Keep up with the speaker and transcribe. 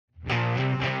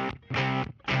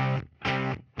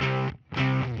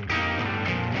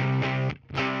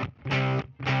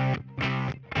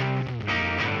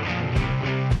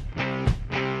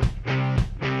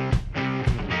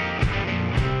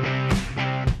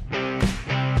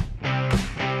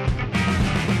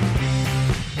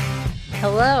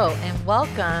Hello and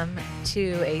welcome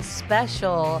to a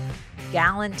special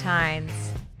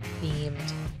Galentine's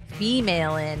themed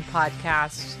female-in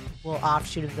podcast,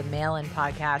 offshoot of the male-in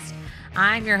podcast.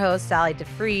 I'm your host, Sally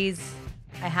DeFries.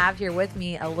 I have here with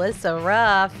me Alyssa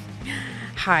Ruff.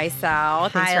 Hi, Sal.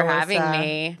 Thanks for having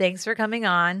me. Thanks for coming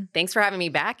on. Thanks for having me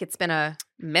back. It's been a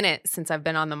minute since I've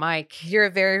been on the mic. You're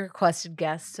a very requested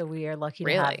guest, so we are lucky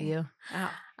to have you.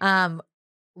 Wow.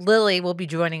 Lily will be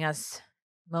joining us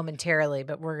momentarily,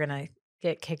 but we're gonna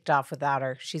get kicked off without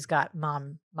her. She's got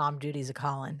mom duties a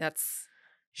calling.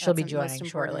 She'll be joining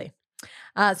shortly.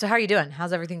 So how are you doing?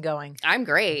 How's everything going? I'm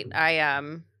great.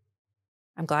 I'm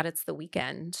glad it's the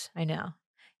weekend. I know.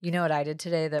 You know what I did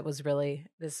today that was really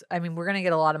this? I mean, we're gonna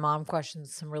get a lot of mom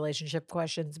questions, some relationship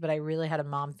questions, but I really had a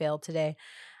mom fail today.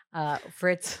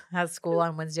 Fritz has school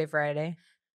on Wednesday, Friday.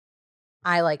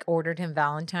 I ordered him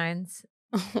Valentine's,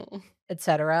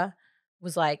 etc.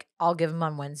 Was like, I'll give them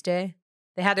on Wednesday.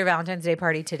 They had their Valentine's Day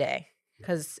party today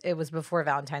because it was before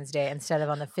Valentine's Day instead of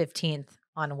on the 15th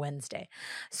on Wednesday.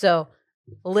 So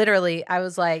literally, I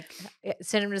was like,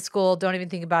 send him to school. Don't even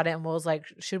think about it. And Will was like,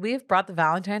 should we have brought the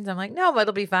Valentine's? I'm like, no,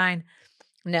 it'll be fine.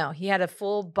 No, he had a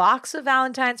full box of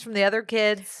Valentine's from the other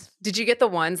kids. Did you get the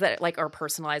ones that are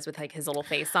personalized with his little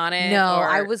face on it? No,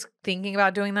 I was thinking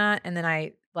about doing that. And then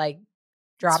I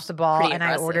dropped the ball and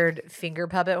impressive. I ordered finger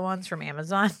puppet ones from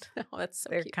Amazon. Oh, that's so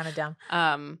They're cute. kind of dumb.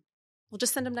 We'll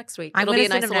just send him next week. I'm It'll gonna be a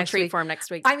send nice him little next treat week. for him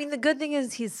next week. I mean, the good thing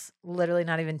is he's literally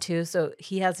not even 2, so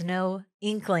he has no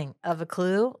inkling of a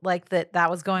clue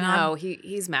that was going on. No,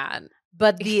 he's mad.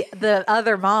 But the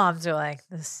other moms are like,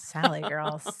 this Sally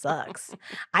girl sucks.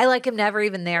 I him never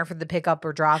even there for the pickup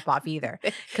or drop off either,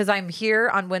 because I'm here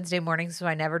on Wednesday mornings, so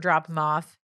I never drop him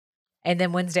off. And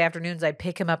then Wednesday afternoons, I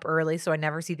pick him up early, so I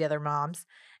never see the other moms.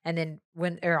 And then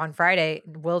on Friday,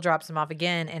 Will drops him off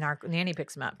again, and our nanny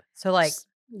picks him up. So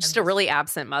Just a really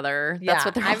absent mother. That's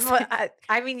what they're all saying.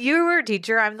 I mean, you were a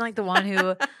teacher. I'm the one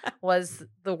who was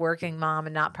the working mom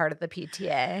and not part of the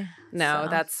PTA. No, so.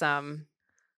 that's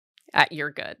you're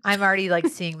good. I'm already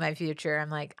seeing my future.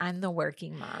 I'm the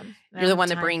working mom. You're the one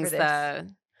that brings the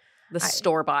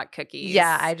store-bought cookies.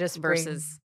 Yeah, I just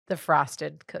versus the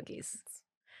frosted cookies.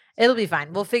 It'll be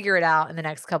fine. We'll figure it out in the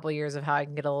next couple of years of how I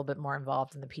can get a little bit more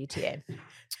involved in the PTA.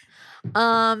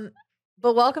 But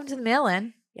welcome to the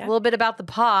mail-in. Yeah. A little bit about the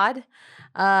pod.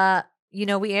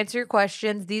 We answer your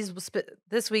questions.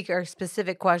 This week are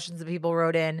specific questions that people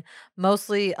wrote in.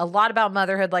 Mostly a lot about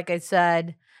motherhood, like I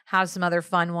said. Have some other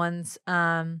fun ones.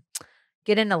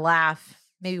 Get in a laugh.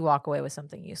 Maybe walk away with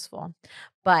something useful.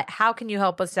 But how can you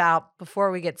help us out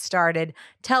before we get started?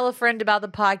 Tell a friend about the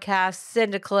podcast.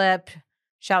 Send a clip.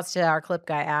 Shouts to our clip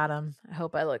guy, Adam. I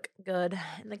hope I look good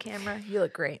in the camera. You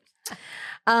look great.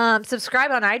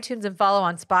 Subscribe on iTunes and follow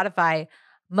on Spotify.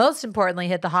 Most importantly,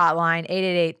 hit the hotline,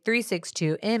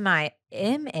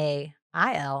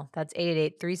 888-362-MAIL. That's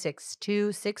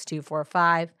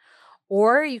 888-362-6245.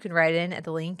 Or you can write in at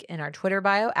the link in our Twitter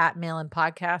bio,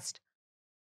 @MailinPodcast.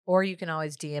 Or you can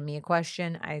always DM me a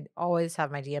question. I always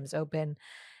have my DMs open.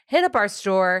 Hit up our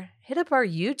store. Hit up our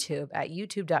YouTube at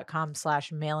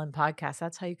youtube.com/mailinpodcast.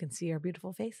 That's how you can see our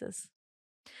beautiful faces.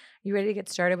 You ready to get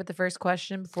started with the first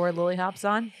question before Lily hops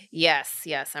on? Yes,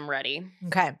 I'm ready.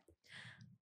 Okay.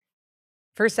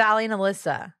 For Sally and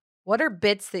Alyssa, what are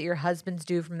bits that your husbands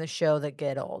do from the show that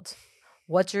get old?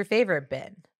 What's your favorite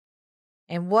bit?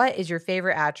 And what is your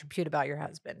favorite attribute about your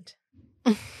husband?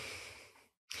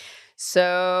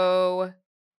 So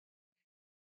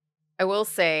I will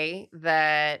say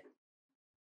that,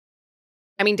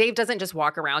 Dave doesn't just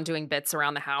walk around doing bits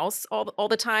around the house all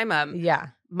the time. Yeah.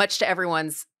 Much to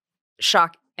everyone's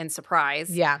shock and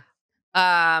surprise. Yeah. We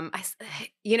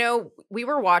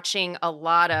were watching a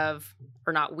lot of,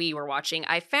 or not we were watching,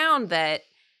 I found that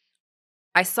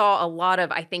I saw a lot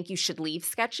of I Think You Should Leave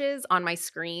sketches on my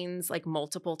screens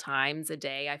multiple times a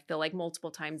day. I feel like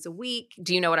multiple times a week.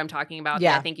 Do you know what I'm talking about?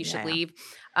 Yeah. I Think You Should Leave.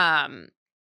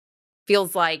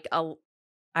 Feels like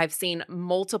I've seen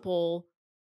multiple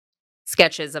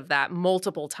sketches of that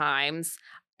multiple times.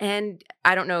 And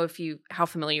I don't know how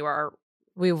familiar you are.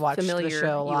 We watched the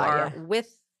show a lot,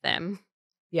 with them.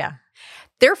 Yeah.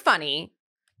 They're funny.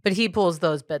 But he pulls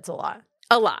those bits a lot.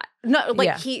 A lot. No,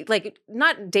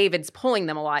 not David's pulling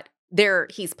them a lot.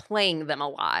 He's playing them a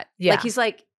lot. Yeah. He's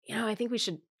I think we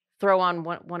should throw on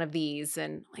one of these,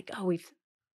 and we've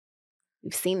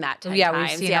seen that 10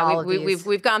 times. We've seen all of these.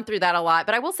 We've gone through that a lot.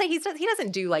 But I will say he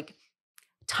doesn't do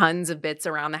tons of bits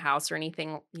around the house or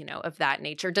anything, of that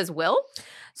nature. Does Will?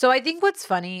 So I think what's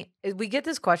funny is we get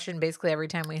this question basically every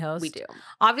time we host. We do.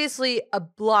 Obviously, a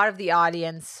lot of the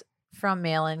audience from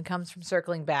Mail-In comes from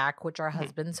Circling Back, which our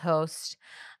husbands host.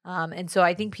 And so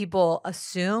I think people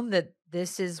assume that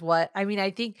this is what I mean,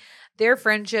 I think their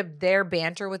friendship, their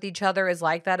banter with each other is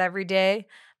like that every day.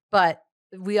 But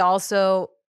we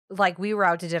also like we were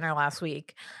out to dinner last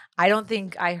week. I don't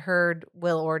think I heard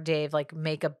Will or Dave like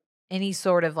make a any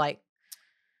sort of like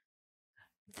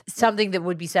something that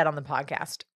would be said on the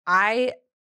podcast. I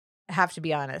have to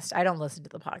be honest, I don't listen to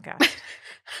the podcast.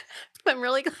 I'm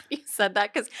really glad you said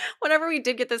that because whenever we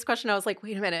did get this question, I was like,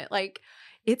 wait a minute. Like,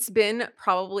 it's been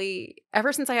probably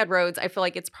ever since I had Rhodes, I feel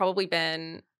like it's probably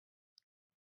been.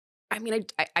 I mean,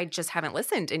 I just haven't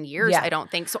listened in years, Yeah. I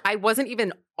don't think. So I wasn't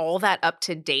even all that up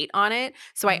to date on it.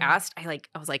 So I Mhm. asked, I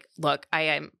was like, look, I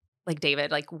am like,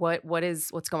 David, like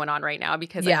what's going on right now?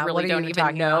 Because I Yeah, what really are you don't even even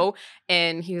talking about? know.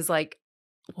 And he was like,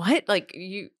 what? Like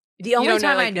The you only don't know,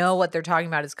 time I like know what they're talking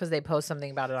about is because they post something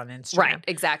about it on right, Instagram.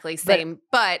 exactly. But Same.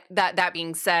 But that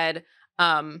being said,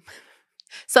 um,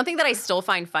 something that I still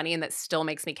find funny and that still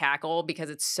makes me cackle because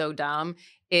it's so dumb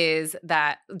is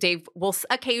that Dave will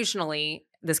occasionally,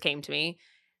 this came to me,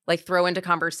 like throw into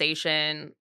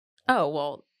conversation, oh,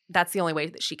 well, that's the only way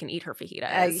that she can eat her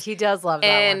fajitas. he does love that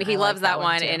one. And I he like loves that that one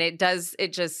one. too. And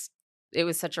it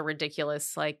was such a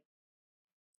ridiculous, like,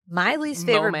 My least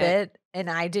favorite moment. bit, and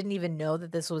I didn't even know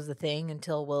that this was the thing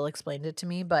until Will explained it to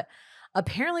me, but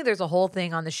apparently there's a whole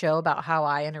thing on the show about how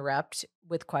I interrupt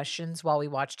with questions while we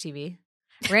watch TV.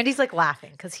 Randy's like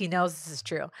laughing because he knows this is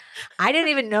true. I didn't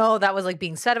even know that was like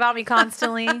being said about me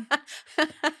constantly.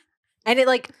 And it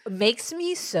like makes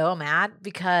me so mad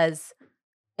because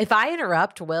if I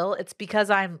interrupt Will, it's because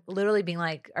I'm literally being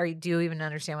like, do you even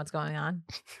understand what's going on?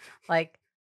 Like,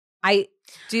 I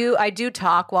do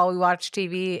talk while we watch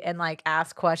TV and, like,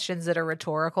 ask questions that are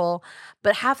rhetorical,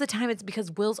 but half the time it's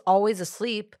because Will's always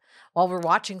asleep while we're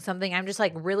watching something. I'm just,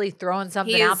 like, really throwing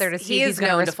something out there to see He if he's is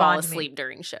gonna known to fall respond to me. asleep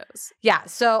during shows. Yeah,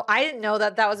 so I didn't know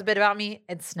that that was a bit about me.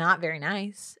 It's not very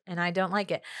nice, and I don't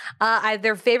like it.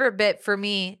 Their favorite bit for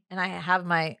me, and I have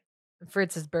my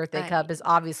Fritz's birthday I cup is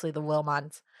obviously the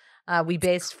Wilmots. We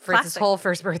based Fritz's classic. whole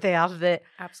first birthday off of it.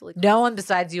 Absolutely. No one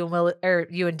besides you and Will or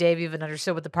you and Dave even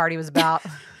understood what the party was about.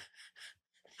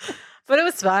 But it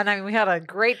was fun. I mean, we had a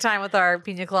great time with our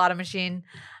pina colada machine.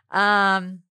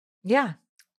 Yeah.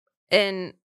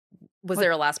 And was What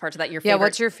there a last part to that? Your yeah, favorite?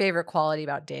 what's your favorite quality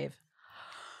about Dave?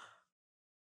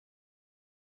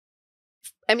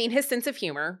 I mean, his sense of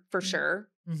humor for Mhm. sure.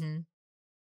 Mhm.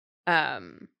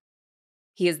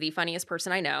 He is the funniest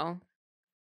person I know.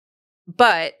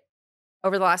 But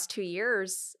over the last 2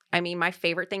 years, I mean, my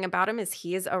favorite thing about him is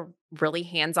he is a really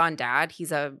hands-on dad.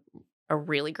 He's a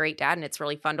really great dad, and it's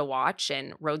really fun to watch,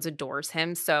 and Rhodes adores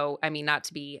him. So, I mean, not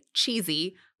to be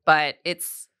cheesy, but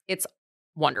it's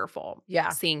wonderful Yeah.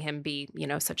 seeing him be,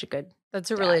 such a good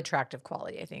That's a really dad. attractive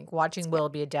quality, I think. Watching Yeah. Will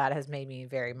be a dad has made me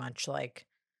very much like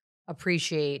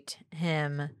appreciate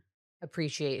him,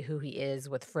 appreciate who he is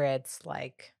with Fritz.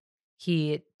 Like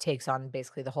he takes on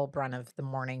basically the whole brunt of the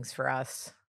mornings for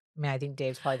us. I mean, I think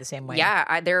Dave's probably the same way.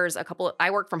 Yeah, there's a couple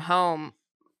I work from home,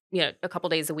 a couple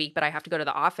days a week, but I have to go to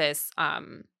the office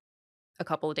a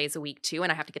couple of days a week too,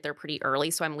 and I have to get there pretty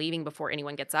early, so I'm leaving before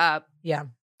anyone gets up. Yeah.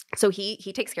 So he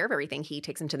takes care of everything. He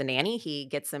takes him to the nanny. He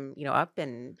gets him, up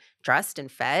and dressed and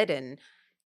fed and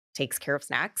takes care of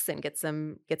snacks and gets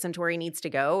him to where he needs to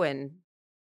go. And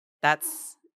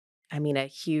that's, I mean,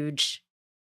 it's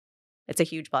a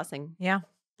huge blessing. Yeah,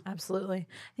 absolutely.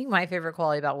 I think my favorite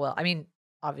quality about Will, I mean,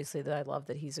 obviously that I love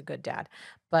that he's a good dad,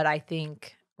 but I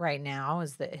think right now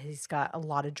is that he's got a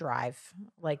lot of drive.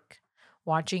 Like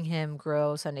watching him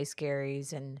grow Sunday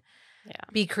Scaries and Yeah.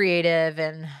 be creative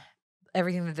and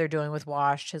everything that they're doing with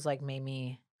Washed has like made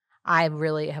me I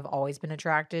really have always been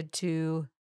attracted to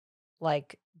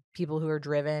like people who are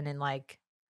driven and like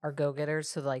are go-getters.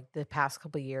 So like the past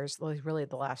couple of years, like really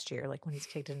the last year, like when he's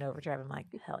kicked into overdrive, I'm like,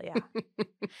 hell yeah.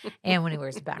 And when he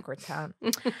wears the backwards hat.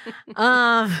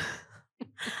 Um,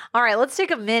 all right, let's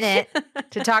take a minute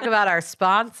to talk about our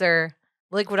sponsor,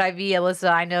 Liquid IV.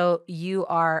 Alyssa, I know you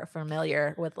are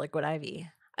familiar with Liquid IV.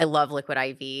 I love Liquid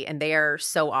IV, and they are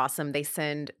so awesome.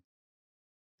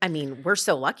 I mean, we're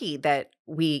so lucky that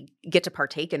we get to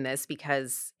partake in this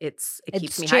because it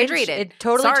keeps me hydrated. It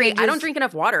totally Sorry, changes. I don't drink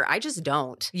enough water. I just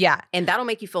don't. Yeah. And that'll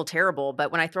make you feel terrible.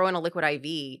 But when I throw in a Liquid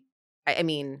IV, I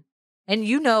mean, and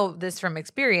you know this from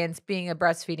experience being a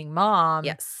breastfeeding mom.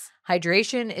 yes.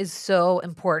 Hydration is so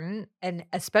important. And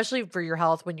especially for your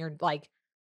health when you're like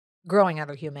growing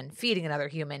another human, feeding another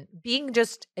human, being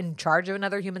just in charge of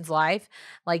another human's life.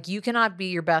 Like you cannot be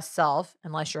your best self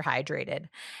unless you're hydrated.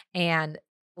 And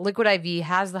Liquid IV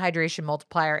has the hydration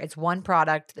multiplier. It's one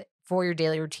product for your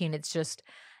daily routine.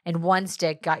 And one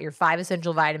stick got your 5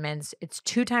 essential vitamins. It's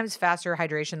 2 times faster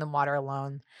hydration than water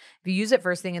alone. If you use it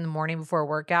first thing in the morning before a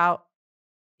workout,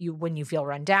 when you feel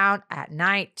run down, at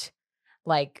night,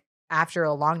 like after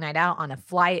a long night out, on a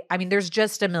flight. I mean, there's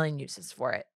just a million uses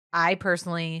for it. I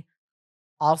personally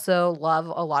also love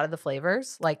a lot of the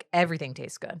flavors. Like, everything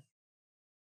tastes good.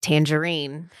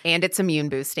 Tangerine, and it's immune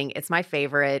boosting. It's my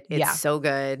favorite. It's Yeah. so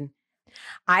good.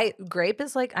 Grape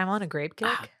is like, I'm on a grape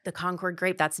kick. The Concord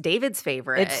grape, that's David's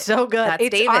favorite. It's so good. That's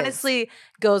It's David's. honestly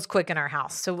goes quick in our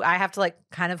house. So I have to like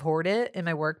kind of hoard it in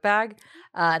my work bag.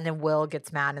 And then Will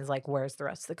gets mad and is like, where's the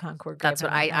rest of the Concord grape? That's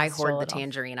what I hoard the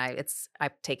tangerine. I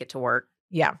take it to work.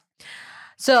 Yeah.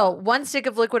 So 1 stick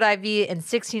of liquid IV and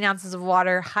 16 ounces of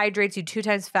water hydrates you 2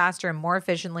 times faster and more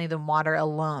efficiently than water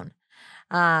alone.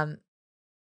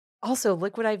 Also,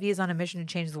 Liquid IV is on a mission to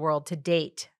change the world. To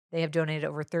date, they have donated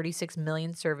over 36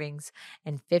 million servings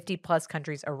in 50 plus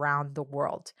countries around the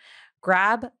world.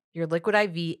 Grab your Liquid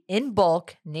IV in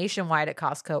bulk nationwide at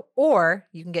Costco, or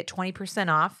you can get 20%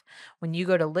 off when you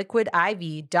go to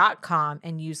liquidiv.com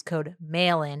and use code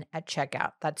MAILIN at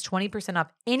checkout. That's 20%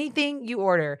 off anything you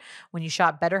order when you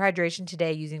shop Better Hydration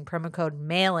today using promo code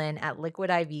MAILIN at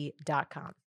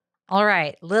liquidiv.com. All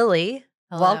right, Lily,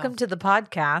 Hello. Welcome to the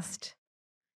podcast.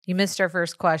 You missed our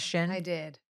first question. I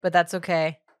did. But that's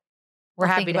okay. We're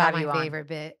I'll happy think to about have you my on. favorite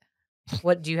bit.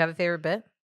 What, do you have a favorite bit?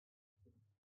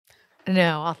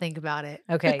 No, I'll think about it.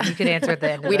 Okay, you can answer at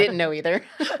the end of We it. didn't know either.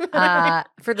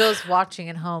 For those watching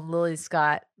at home, Lily's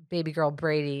got baby girl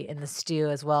Brady in the stew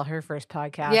as well, her first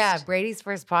podcast. Yeah, Brady's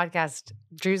first podcast.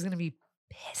 Drew's going to be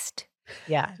pissed.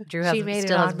 Yeah, Drew She made it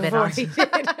still on hasn't been before on. he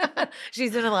did.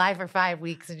 She's been alive for 5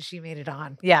 weeks and she made it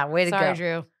on. Yeah, way to Sorry, go.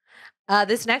 Drew.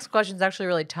 This next question is actually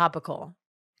really topical,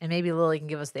 and maybe Lily can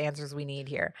give us the answers we need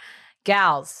here.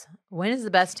 Gals, when is the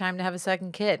best time to have a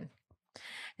second kid?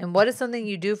 And what is something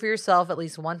you do for yourself at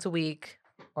least once a week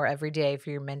or every day for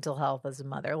your mental health as a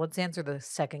mother? Let's answer the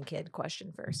second kid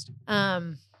question first.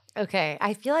 Okay.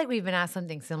 I feel like we've been asked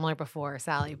something similar before,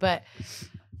 Sally, but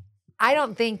I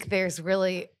don't think there's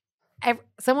really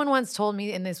someone once told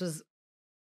me, and this was,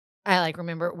 I like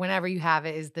remember, whenever you have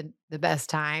it is the best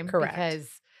time. Correct.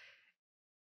 Because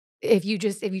if you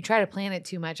try to plan it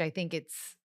too much, I think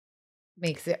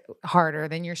makes it harder.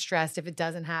 Then you're stressed if it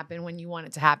doesn't happen when you want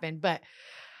it to happen. But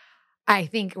I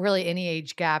think really any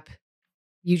age gap,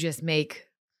 you just make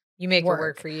it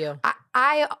work for you.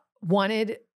 I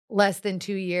wanted less than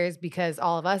 2 years because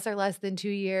all of us are less than 2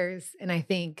 years. And I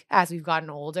think as we've gotten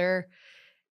older,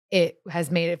 it has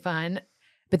made it fun.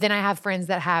 But then I have friends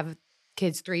that have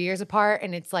kids 3 years apart,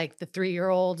 and it's like the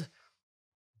 3-year-old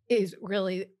is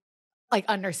really like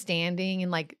understanding,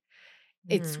 and like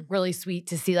it's really sweet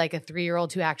to see like a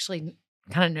 3-year-old who actually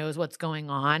kind of knows what's going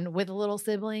on with a little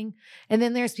sibling. And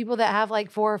then there's people that have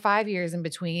like 4 or 5 years in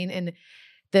between, and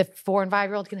the 4 and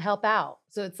 5-year-old can help out.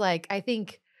 So it's like, I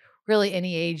think really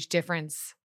any age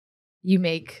difference you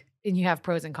make, and you have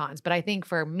pros and cons. But I think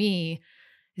for me,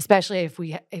 especially if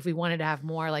we wanted to have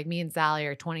more, like me and Sally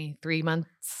are 23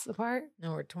 months apart.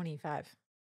 No, we're 25.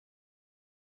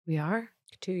 We are?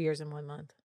 2 years and 1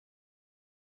 month.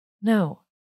 No.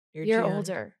 You're You're June,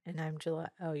 older. And I'm July.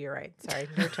 Oh, you're right. Sorry.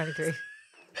 You're 23.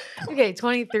 Okay,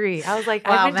 23. I was like,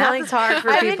 Wow, I've been telling hard for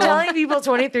I've people. been telling people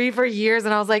 23 for years,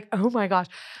 and I was like, oh my gosh.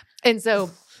 And so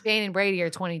Dane and Brady are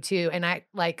 22, and I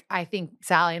think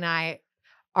Sally and I,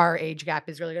 our age gap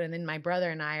is really good, and then my brother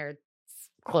and I are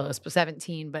close, but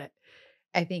 17. But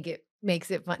I think it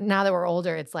makes it fun. Now that we're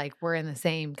older, it's like we're in the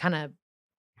same kind of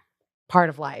part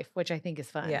of life, which I think is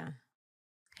fun. Yeah.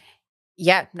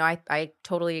 Yeah, no, I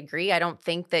totally agree. I don't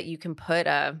think that you can put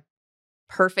a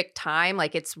perfect time.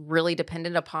 Like, it's really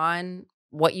dependent upon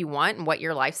what you want and what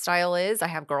your lifestyle is. I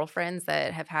have girlfriends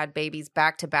that have had babies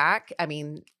back to back. I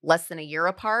mean, less than a year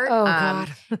apart. Oh God.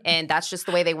 And that's just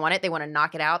the way they want it. They want to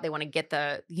knock it out. They want to get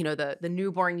the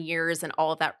newborn years and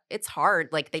all of that. It's hard.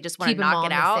 Like, they just want Keep to them knock all it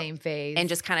in out the same phase and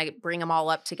just kind of bring them all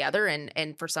up together.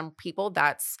 And for some people,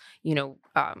 that's,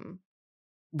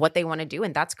 what they want to do,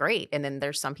 and that's great. And then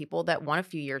there's some people that want a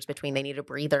few years between. They need a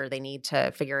breather. They need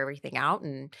to figure everything out,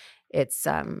 and it's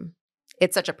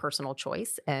such a personal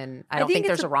choice, and I don't think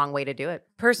there's a wrong way to do it.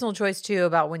 Personal choice too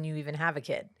about when you even have a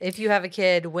kid. If you have a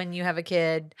kid, when you have a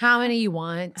kid, how many you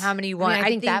want. I mean, I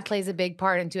think that plays a big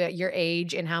part into it, your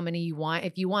age and how many you want.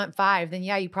 If you want 5, then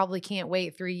yeah, you probably can't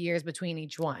wait 3 years between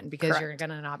each one because Correct. you're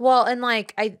gonna not. Well, and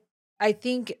like I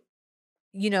think,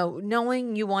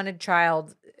 knowing you want a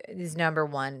child is number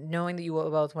one. Knowing that you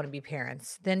both want to be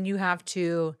parents, then you have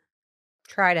to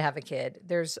try to have a kid.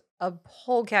 There's a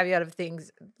whole caveat of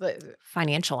things.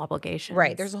 Financial obligations.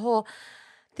 Right. There's a whole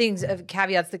things of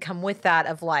caveats that come with that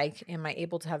of like, am I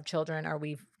able to have children?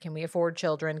 Can we afford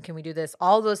children? Can we do this?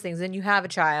 All those things. Then you have a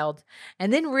child.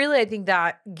 And then really, I think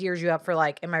that gears you up for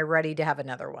like, am I ready to have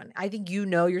another one? I think you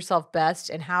know yourself best.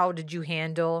 And how did you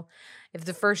handle if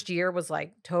the first year was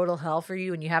like total hell for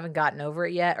you and you haven't gotten over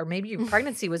it yet, or maybe your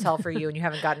pregnancy was hell for you and you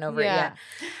haven't gotten over it yet.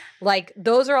 Like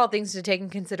those are all things to take in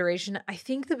consideration. I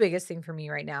think the biggest thing for me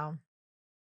right now,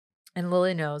 and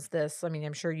Lily knows this. I mean,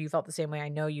 I'm sure you felt the same way. I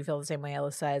know you feel the same way,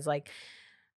 Alyssa, is like,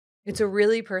 it's a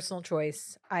really personal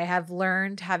choice. I have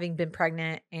learned, having been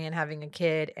pregnant and having a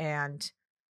kid and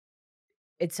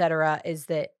et cetera, is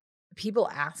that people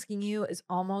asking you is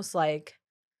almost like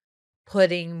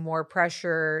putting more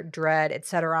pressure, dread, et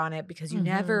cetera on it, because you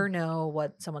never know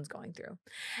what someone's going through.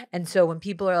 And so when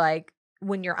people are like,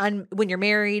 when you're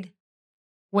married,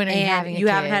 when are you having you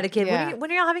a haven't kid? had a kid. Yeah. When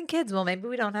are y'all having kids? Well, maybe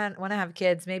we don't want to have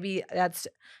kids. Maybe I'm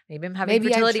having Maybe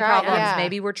I'm fertility trying, problems. yeah.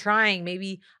 Maybe we're trying.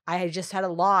 Maybe I just had a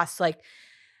loss. Like,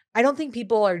 I don't think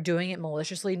people are doing it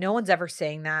maliciously. No one's ever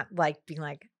saying that, like being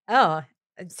like, oh,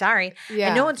 I'm sorry. Yeah.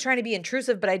 And no one's trying to be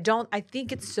intrusive, but I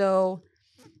think it's so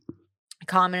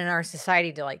common in our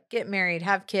society to like get married,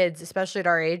 have kids, especially at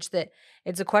our age, that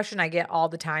it's a question I get all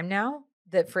the time now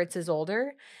that Fritz is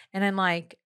older. And I'm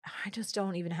like, I just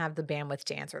don't even have the bandwidth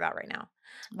to answer that right now.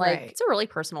 Like, Right. It's a really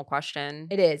personal question.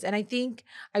 it is. And I think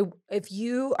if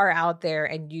you are out there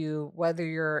and whether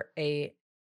you're a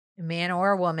man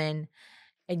or a woman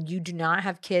and you do not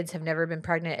have kids, have never been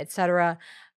pregnant, etc.,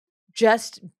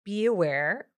 just be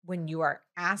aware when you are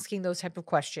asking those type of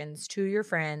questions to your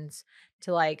friends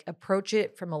to like approach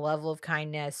it from a level of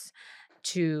kindness,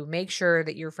 to make sure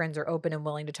that your friends are open and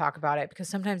willing to talk about it, because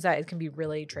sometimes it can be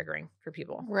really triggering for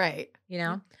people, Right. you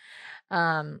know?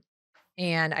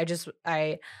 And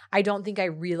I don't think I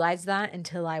realized that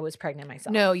until I was pregnant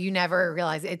myself. No, you never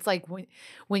realize it. It's like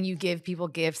when you give people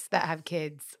gifts that have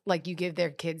kids, like you give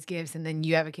their kids gifts and then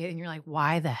you have a kid and you're like,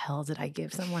 why the hell did I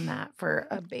give someone that for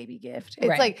a baby gift? It's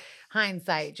Right. like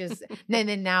hindsight. Just and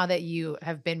then now that you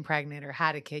have been pregnant or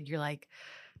had a kid, you're like,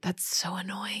 that's so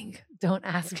annoying. Don't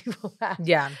ask people that.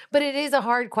 Yeah. But it is a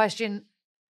hard question.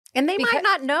 And they might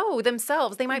not know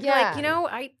themselves. They might be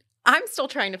like, I'm still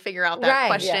trying to figure out that Right,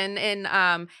 question.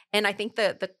 Yeah. And I think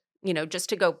that just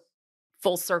to go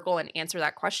full circle and answer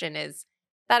that question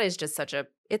that is just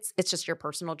it's just your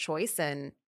personal choice,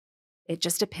 and it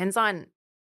just depends on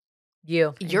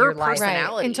your life.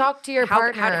 personality. Right. And talk to your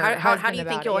partner. How do you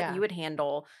think you would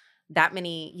handle that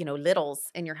many,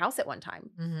 littles in your house at one time?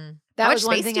 Mm-hmm. That How was much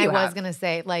one space thing do I you was have? going to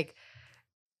say. Like,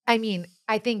 I mean,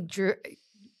 I think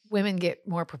women get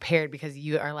more prepared because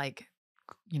you are like,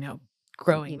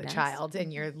 growing the child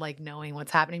and you're like knowing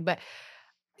what's happening. But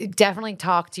definitely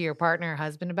talk to your partner or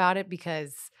husband about it,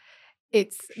 because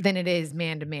it is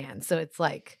man to man. So it's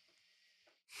like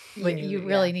when you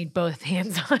really need both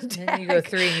hands on deck. And then you go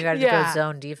 3 and you got to go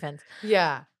zone defense.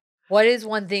 Yeah. What is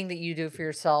one thing that you do for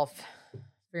yourself,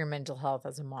 for your mental health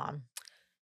as a mom?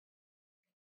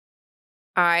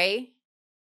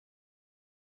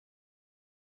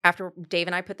 After Dave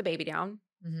and I put the baby down,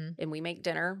 Mm-hmm. and we make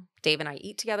dinner, Dave and I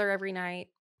eat together every night.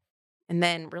 And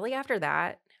then really after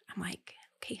that, I'm like,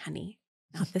 okay, honey,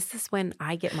 now this is when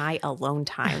I get my alone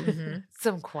time. Mm-hmm.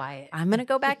 Some quiet. I'm going to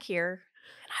go back here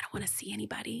and I don't want to see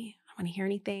anybody. I don't want to hear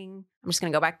anything. I'm just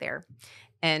going to go back there.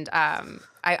 And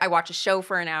I watch a show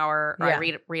for an hour, or I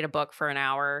read a book for an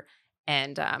hour.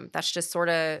 And that's just sort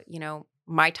of,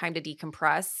 my time to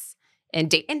decompress.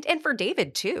 And for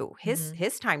David too,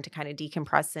 his time to kind of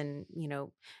decompress and,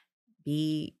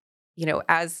 be,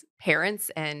 as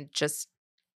parents and just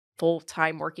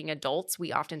full-time working adults,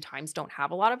 we oftentimes don't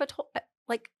have a lot of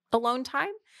alone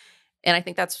time. And I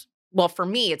think for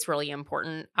me, it's really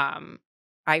important.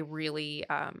 I really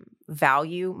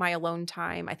value my alone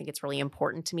time. I think it's really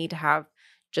important to me to have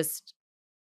just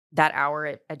that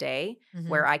hour a day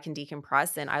where I can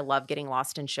decompress. And I love getting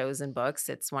lost in shows and books.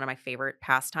 It's one of my favorite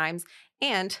pastimes.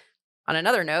 And on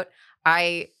another note,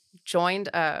 I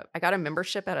got a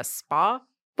membership at a spa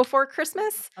before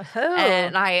Christmas. Oh.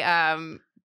 And I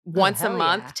once a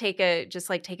month take a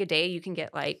day. You can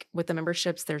get with the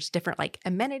memberships, there's different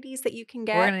amenities that you can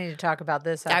get. We're gonna need to talk about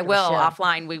this after I will the show.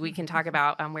 offline. We can talk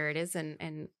about where it is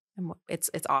and it's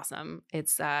awesome.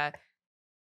 It's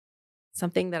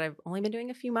something that I've only been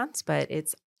doing a few months, but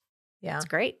it's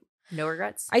great. No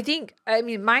regrets. I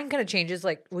mean, mine kind of changes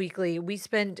weekly.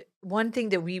 One thing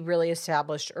that we really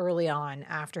established early on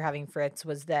after having Fritz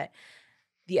was that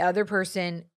the other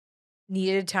person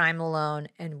needed time alone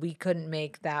and we couldn't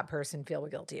make that person feel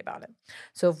guilty about it.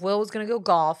 So if Will was going to go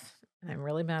golf, and I'm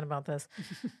really mad about this,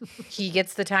 he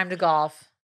gets the time to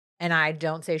golf and I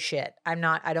don't say shit. I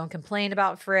don't complain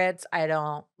about Fritz. I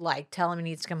don't like tell him he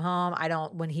needs to come home.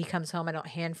 When he comes home, I don't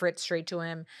hand Fritz straight to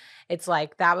him. It's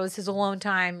like that was his alone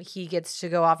time. He gets to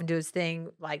go off and do his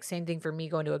thing. Like same thing for me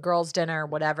going to a girls' dinner,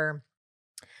 whatever.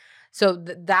 So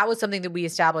that was something that we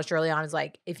established early on is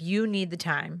like, if you need the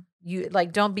time, you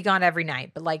like, don't be gone every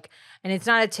night, but like, and it's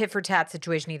not a tit for tat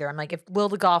situation either. I'm like, if Will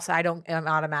the golfs, I'm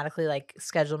automatically like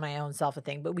schedule my own self a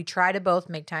thing, but we try to both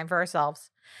make time for ourselves.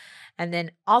 And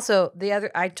then also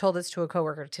I told this to a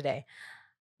coworker today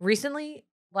recently,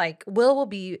 like will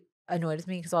be annoyed with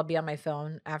me because I'll be on my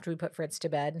phone after we put Fritz to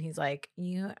bed. And he's like,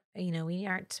 you know, we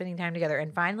aren't spending time together.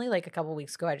 And finally, like a couple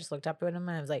weeks ago, I just looked up at him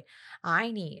and I was like,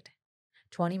 I need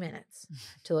 20 minutes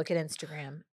to look at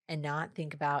Instagram and not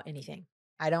think about anything.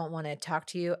 I don't want to talk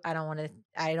to you. I don't want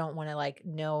to like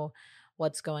know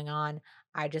what's going on.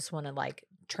 I just want to like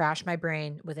trash my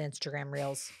brain with Instagram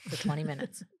reels for 20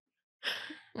 minutes.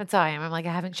 That's how I am. I'm like,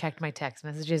 I haven't checked my text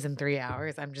messages in 3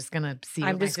 hours. I'm just gonna see. I'm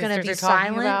what my just gonna be sisters are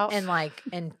talking silent about. and like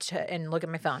and look at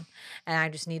my phone, and I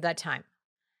just need that time.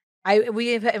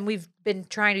 We've been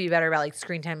trying to be better about like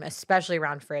screen time, especially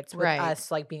around Fritz, with Right.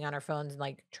 us like being on our phones and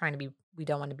like trying to be. We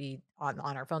don't want to be on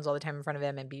our phones all the time in front of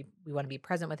him, and we want to be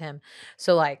present with him.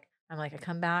 So like I'm like I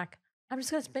come back, I'm just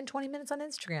gonna spend 20 minutes on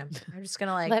Instagram. I'm just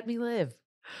gonna like Let me live.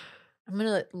 I'm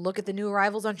gonna look at the new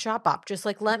arrivals on Shopbop. Just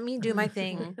like let me do my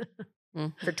thing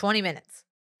for 20 minutes.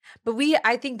 But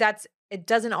I think it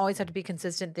doesn't always have to be a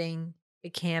consistent thing.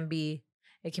 It can be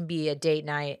a date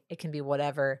night. It can be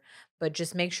whatever, but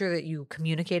just make sure that you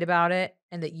communicate about it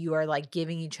and that you are like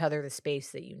giving each other the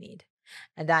space that you need.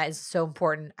 And that is so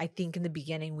important. I think in the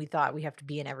beginning we thought we have to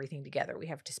be in everything together. We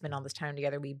have to spend all this time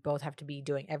together. We both have to be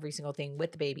doing every single thing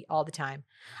with the baby all the time.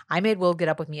 I made Will get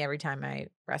up with me every time I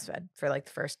breastfed for like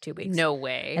the first 2 weeks. No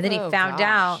way. And then he found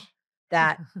out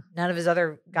that none of his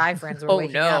other guy friends were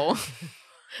waking up.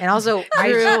 And also,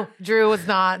 Drew was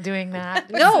not doing that.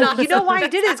 No, you know why he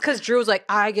did it? It's because Drew was like,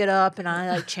 I get up and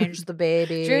I like change the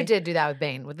baby. Drew did do that with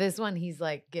Bane. With this one, he's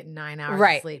like getting 9 hours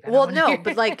right. of sleep. Well, no,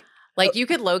 but like you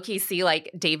could low key see like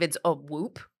David's a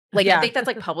whoop. Like I think that's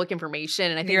like public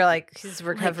information, and I think you're like his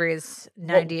recovery is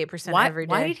 98% every day.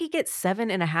 Why did he get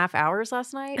 7.5 hours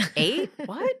last night? 8?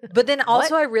 What? But then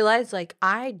also I realized like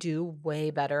I do way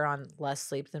better on less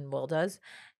sleep than Will does,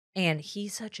 and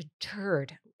he's such a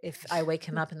turd if I wake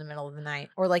him up in the middle of the night,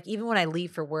 or like even when I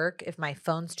leave for work, if my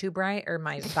phone's too bright or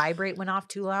my vibrate went off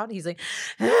too loud, he's like,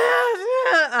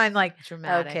 I'm like,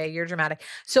 dramatic. Okay, you're dramatic.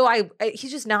 So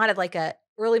he's just not like a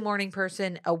early morning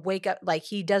person, a wake up, like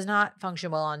he does not function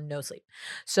well on no sleep.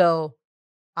 So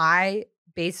I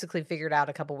basically figured out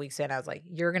a couple weeks in, I was like,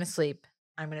 you're going to sleep.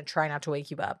 I'm going to try not to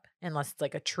wake you up unless it's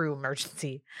like a true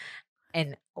emergency.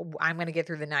 And I'm going to get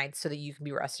through the night so that you can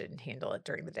be rested and handle it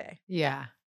during the day. Yeah.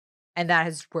 And that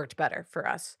has worked better for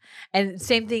us. And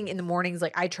same thing in the mornings.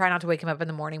 Like I try not to wake him up in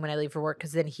the morning when I leave for work,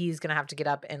 because then he's going to have to get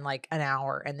up in like an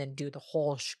hour and then do the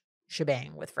whole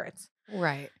shebang with Fritz.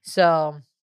 Right. So,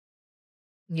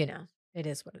 you know, it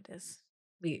is what it is.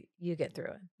 You get through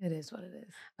it. It is what it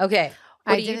is. Okay.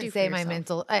 I didn't say my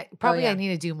mental. I need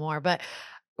to do more, but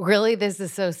really, this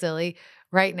is so silly.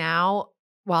 Right now,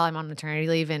 while I'm on maternity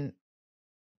leave and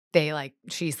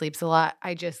she sleeps a lot,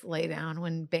 I just lay down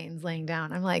when Bane's laying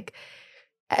down. I'm like,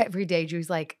 every day Drew's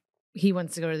like, he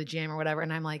wants to go to the gym or whatever.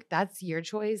 And I'm like, that's your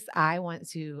choice. I want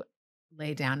to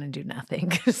lay down and do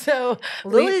nothing. So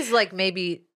Lily's like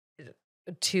maybe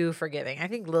too forgiving. I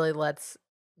think Lily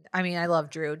I love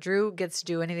Drew. Drew gets to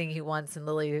do anything he wants, and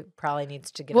Lily probably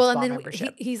needs to get a spa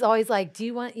membership. He's always like, do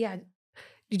you want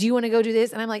to go do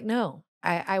this? And I'm like, no.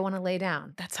 I want to lay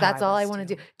down. That's all I want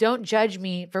to do. Don't judge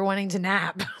me for wanting to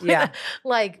nap. Yeah.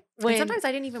 And sometimes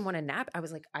I didn't even want to nap. I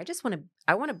was like, I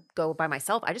want to go by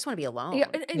myself. I just want to be alone. Yeah,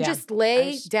 and just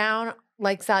lay down,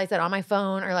 like Sally said, on my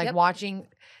phone or like watching.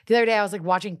 The other day I was like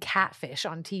watching Catfish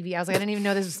on TV. I was like, I didn't even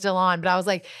know this was still on, but I was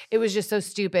like, it was just so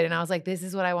stupid. And I was like, this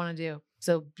is what I want to do.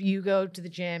 So you go to the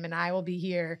gym and I will be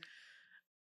here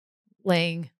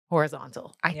laying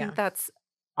horizontal. I think that's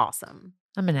awesome.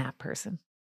 I'm a nap person.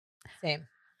 Same.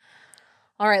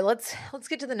 All right, let's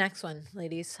get to the next one,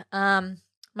 ladies.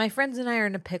 My friends and I are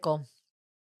in a pickle.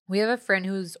 We have a friend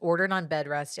who's ordered on bed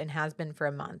rest and has been for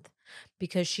a month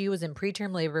because she was in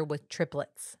preterm labor with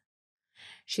triplets.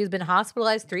 She's been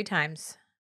hospitalized 3 times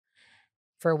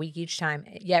for a week each time,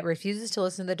 yet refuses to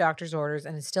listen to the doctor's orders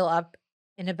and is still up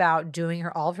and about doing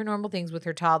all of her normal things with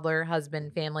her toddler,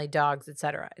 husband, family, dogs,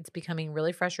 etc. It's becoming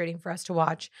really frustrating for us to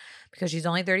watch because she's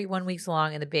only 31 weeks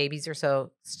along and the babies are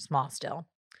so small still.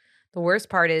 The worst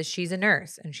part is she's a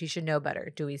nurse and she should know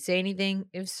better. Do we say anything?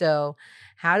 If so,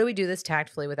 how do we do this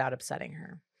tactfully without upsetting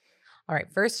her? All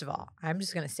right, first of all, I'm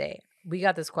just going to say we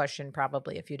got this question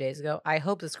probably a few days ago. I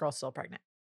hope this girl's still pregnant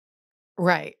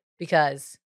Right.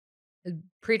 because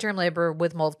preterm labor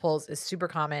with multiples is super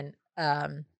common.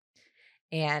 And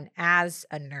as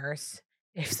a nurse,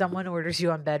 if someone orders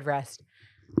you on bed rest,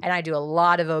 and I do a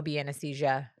lot of OB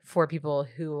anesthesia for people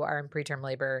who are in preterm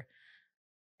labor,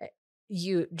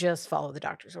 you just follow the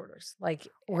doctor's orders. Like,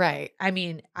 Right. I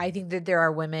mean, I think that there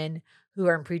are women who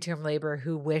are in preterm labor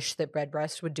who wish that bed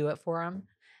rest would do it for them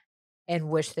and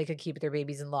wish they could keep their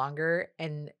babies in longer,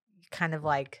 and kind of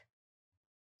like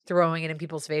throwing it in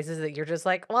people's faces that you're just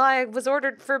like, well, I was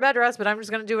ordered for bed rest, but I'm just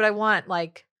going to do what I want.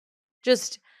 Like,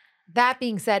 just That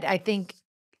being said, I think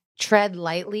tread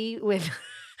lightly with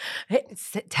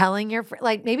telling your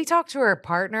like maybe talk to her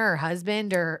partner or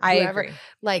husband or I whoever. agree.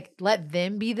 Like let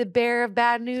them be the bearer of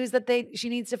bad news that she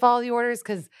needs to follow the orders,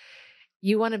 because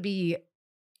you want to be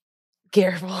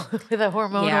careful with a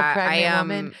hormonal pregnant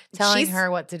woman telling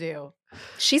her what to do.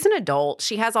 She's an adult.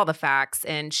 She has all the facts,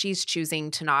 and she's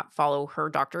choosing to not follow her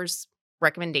doctor's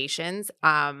recommendations.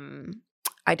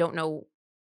 I don't know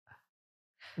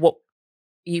what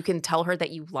you can tell her that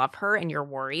you love her and you're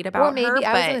worried about her. Or maybe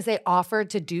I was going to say offer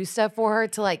to do stuff for her,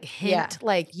 to like hint,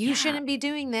 like you shouldn't be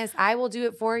doing this. I will do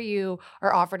it for you,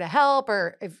 or offer to help,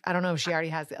 or if I don't know if she already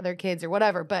has the other kids or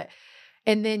whatever, but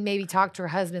and then maybe talk to her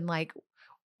husband, like,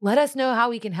 let us know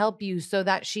how we can help you so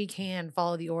that she can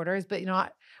follow the orders, but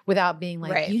not without being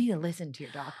like, you need to listen to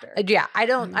your doctor. Yeah. I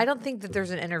don't think that there's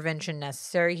an intervention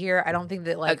necessary here. I don't think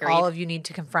that like all of you need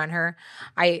to confront her.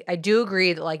 I do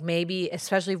agree that like maybe,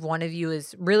 especially if one of you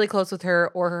is really close with her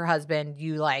or her husband,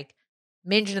 you like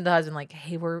mention to the husband, like,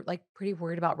 hey, we're like pretty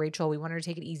worried about Rachel. We want her to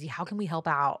take it easy. How can we help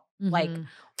out? Like,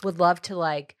 would love to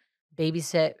like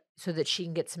babysit so that she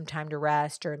can get some time to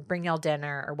rest or bring y'all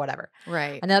dinner or whatever.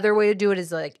 Right. Another way to do it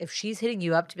is like if she's hitting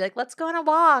you up to be like, let's go on a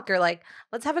walk, or like,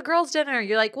 let's have a girls' dinner.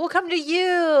 You're like, we'll come to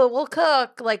you. We'll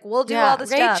cook. Like, we'll do all the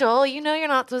stuff. Rachel, you know you're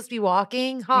not supposed to be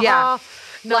walking.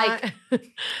 Like,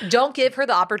 don't give her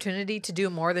the opportunity to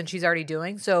do more than she's already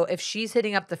doing. So if she's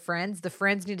hitting up the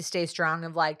friends need to stay strong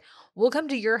of like, we'll come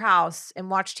to your house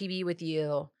and watch TV with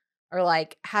you, or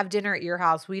like have dinner at your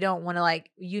house. We don't want to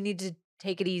like, you need to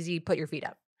take it easy, put your feet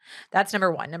up. That's number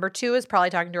one. Number two is probably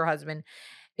talking to her husband.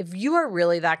 If you are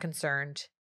really that concerned,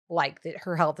 like that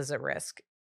her health is at risk,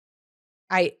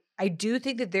 I do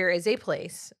think that there is a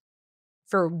place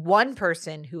for one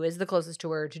person who is the closest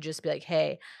to her to just be like,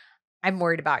 hey, I'm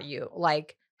worried about you.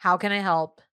 Like, how can I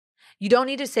help? You don't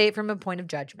need to say it from a point of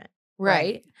judgment,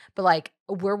 right? But like,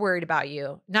 we're worried about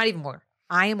you. Not even more.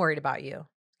 I am worried about you,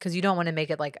 because you don't want to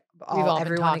make it like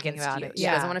everyone against you. She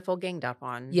doesn't want to feel ganged up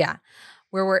on. Yeah.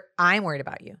 I'm worried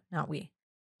about you, not we.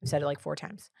 I've said it like 4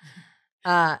 times.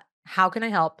 How can I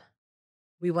help?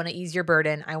 We want to ease your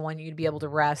burden. I want you to be able to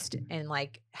rest and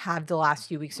like have the last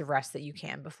few weeks of rest that you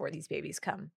can before these babies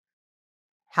come.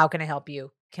 How can I help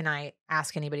you? Can I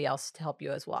ask anybody else to help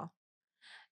you as well?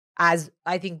 As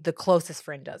I think the closest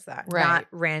friend does that,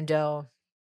 not rando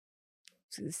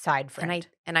side friend.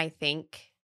 And I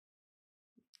think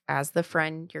as the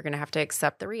friend, you're going to have to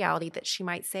accept the reality that she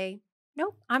might say,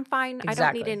 nope, I'm fine. I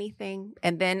don't need anything.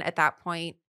 And then at that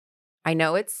point, I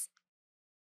know it's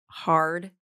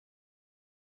hard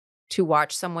to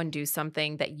watch someone do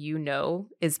something that you know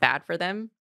is bad for them,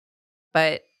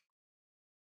 but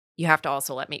you have to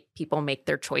also let people make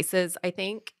their choices, I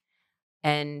think,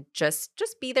 and just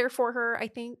be there for her, I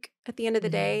think, at the end of the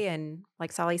day. And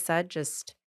like Sally said,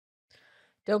 just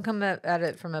don't come at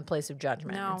it from a place of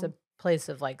judgment. No. It's a place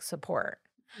of like support.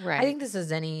 Right. I think this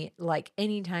is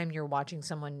anytime you're watching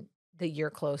someone that you're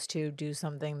close to do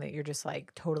something that you're just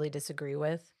like totally disagree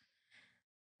with,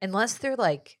 unless they're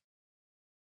like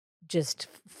just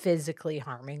physically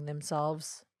harming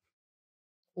themselves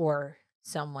or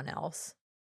someone else,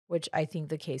 which I think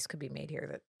the case could be made here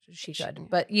that she could.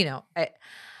 But, you know,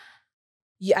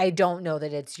 I don't know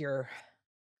that it's your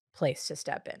place to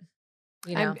step in.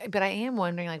 You know? But I am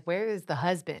wondering, like, where is the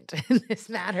husband in this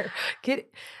matter?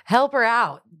 Help her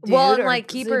out, dude, well, and or like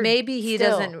keep her maybe he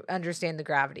still. doesn't understand the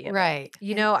gravity of Right. it.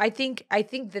 You know, I think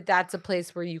that that's a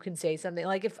place where you can say something.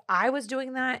 Like if I was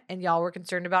doing that and y'all were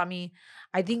concerned about me,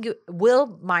 I think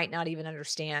Will might not even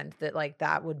understand that like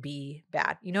that would be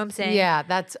bad. You know what I'm saying? Yeah,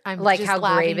 I'm like just how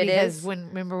grave it is.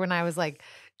 Remember when I was like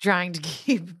trying to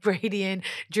keep Brady in,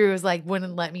 Drew was like,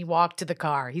 wouldn't let me walk to the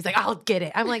car. He's like, I'll get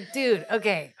it. I'm like, dude,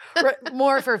 okay.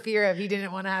 More for fear of he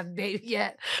didn't want to have a baby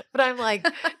yet. But I'm like,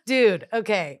 dude,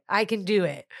 okay, I can do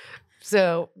it.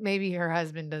 So maybe her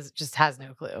husband just has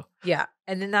no clue. Yeah.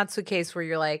 And then that's the case where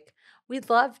you're like, we'd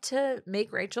love to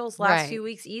make Rachel's last few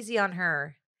weeks easy on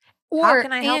her. How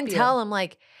can I help you? Tell him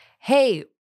like, hey,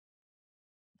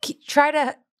 try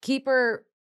to keep her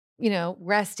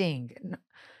resting.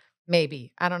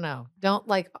 Maybe. I don't know. Don't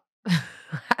like.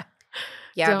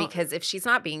 Yeah, Don't- because if she's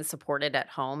not being supported at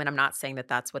home, and I'm not saying that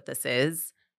that's what this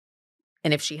is,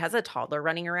 and if she has a toddler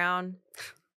running around,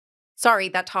 sorry,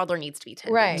 that toddler needs to be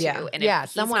tended Right. to. Yeah. And Yeah, if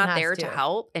he's someone not has there to to.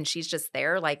 help and she's just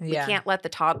there, like we Yeah. can't let the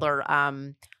toddler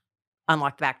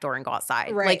unlock the back door and go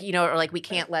outside. Right. Like, or like we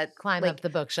can't let climb like, up the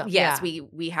bookshelf. yes, Yeah.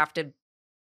 we have to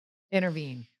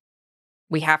Intervene.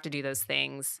 do those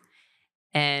things.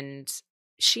 And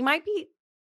she might be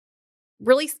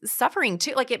really suffering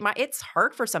too. Like it's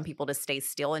hard for some people to stay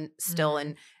still and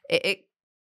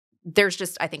there's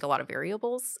just, I think, a lot of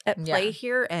variables at play Yeah.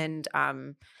 here. And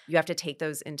you have to take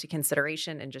those into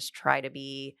consideration and just try to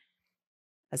be,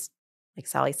 as like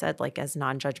Sally said, like as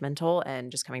non-judgmental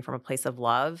and just coming from a place of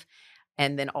love.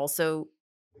 And then also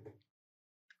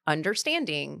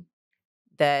understanding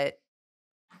that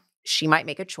she might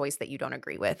make a choice that you don't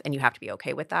agree with, and you have to be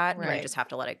okay with that. And Right. you just have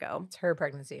to let it go. It's her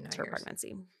pregnancy, not It's her yours.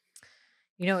 pregnancy.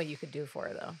 You know what you could do for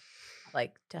her though?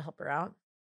 Like to help her out?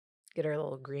 Get her a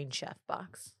little Green Chef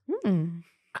box.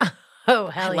 Oh,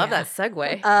 hell I love yeah. that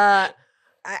segue.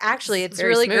 Actually, It's it's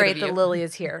very really smooth great of that you. Lily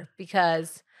is here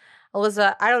because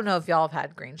Alyssa, I don't know if y'all have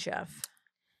had Green Chef.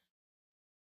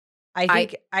 I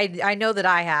think I know that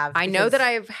I have. I know because- that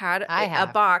I've had I a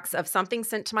have. box of something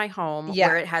sent to my home Yeah.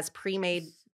 where it has pre-made,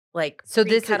 like so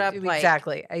this cut is up, like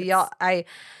exactly y'all.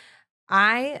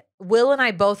 I Will and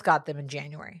I both got them in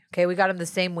January. Okay, we got them the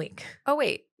same week. Oh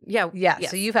wait, yeah, Yeah,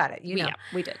 yes. so you've had it. You know, Yeah,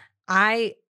 we did.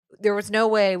 There was no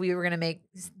way we were gonna make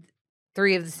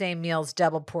 3 of the same meals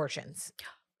double portions.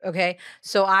 Okay,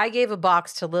 so I gave a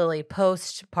box to Lily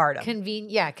postpartum.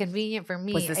 Convenient for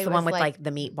me. Was this It the one with like like the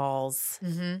meatballs?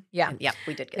 Mm-hmm. Yeah, And, yeah,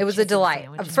 we did get it was a chicken delight.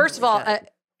 sandwich and First of really all, good.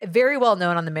 very well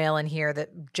known on the mail in here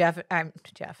that Jeff. Who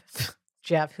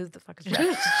the fuck is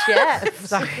Jeff? Jeff.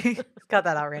 Sorry, got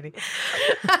that already.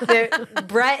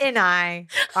 Brett and I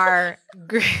are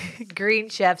Green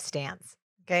Chef stans.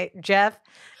 Okay, Jeff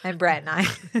and Brett and I.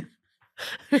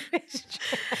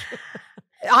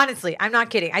 Honestly, I'm not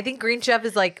kidding. I think Green Chef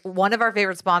is like one of our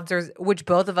favorite sponsors, which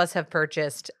both of us have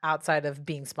purchased outside of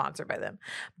being sponsored by them.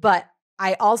 But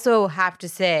I also have to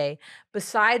say,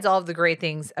 besides all of the great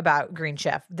things about Green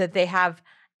Chef, that they have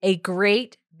a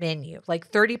great menu, like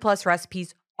 30 plus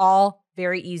recipes, all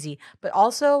very easy, but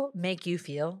also make you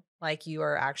feel like you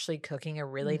are actually cooking a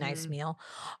really nice meal,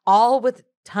 all with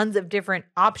tons of different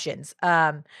options.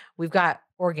 We've got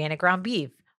organic ground beef,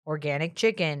 organic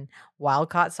chicken, wild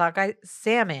caught sockeye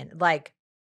salmon. Like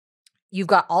you've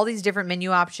got all these different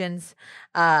menu options.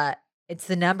 It's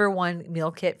the #1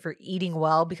 meal kit for eating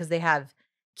well because they have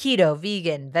keto,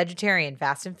 vegan, vegetarian,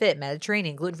 fast and fit,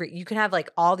 Mediterranean, gluten-free. You can have like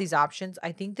all these options.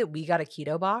 I think that we got a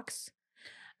keto box.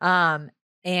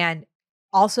 And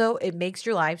also it makes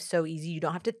your life so easy. You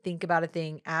don't have to think about a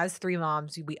thing. As 3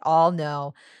 moms, we all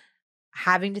know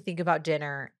having to think about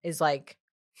dinner is like,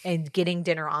 and getting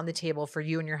dinner on the table for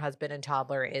you and your husband and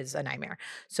toddler is a nightmare.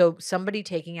 So somebody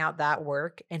taking out that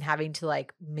work and having to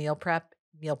like meal prep,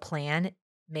 meal plan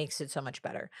makes it so much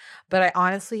better. But I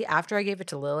honestly, after I gave it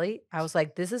to Lily, I was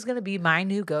like, this is going to be my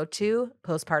new go-to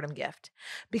postpartum gift.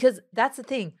 Because that's the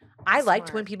thing. I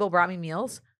liked when Smart. people brought me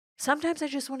meals. Sometimes I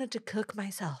just wanted to cook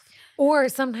myself. Or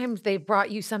sometimes they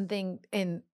brought you something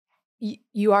and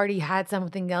you already had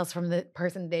something else from the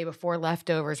person the day before,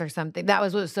 leftovers or something. That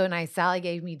was what was so nice. Sally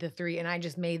gave me the 3 and I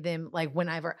just made them like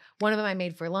whenever. One of them I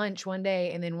made for lunch one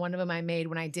day and then one of them I made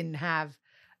when I didn't have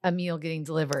a meal getting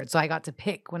delivered. So I got to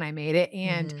pick when I made it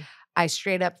and I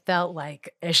straight up felt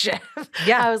like a chef.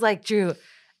 Yeah. I was like, Drew,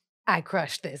 I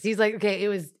crushed this. He's like, okay, it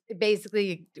was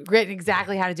basically written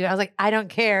exactly how to do it. I was like, I don't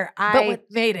care. I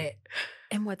made it.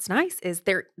 And what's nice is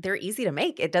they're easy to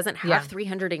make. It doesn't have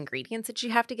 300 ingredients that you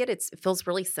have to get. It feels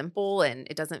really simple, and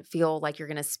it doesn't feel like you're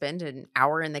going to spend an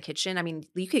hour in the kitchen. I mean,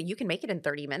 you can make it in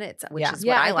 30 minutes, which is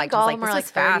what I liked. All I was like, this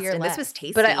is fast and this was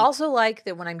tasty. But I also like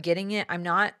that when I'm getting it, I'm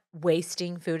not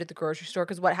wasting food at the grocery store,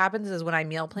 because what happens is when I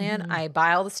meal plan, I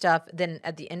buy all the stuff. Then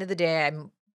at the end of the day,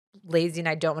 I'm lazy and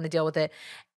I don't want to deal with it.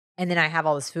 And then I have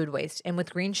all this food waste. And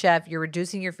with Green Chef, you're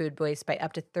reducing your food waste by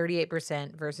up to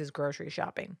 38% versus grocery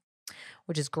shopping,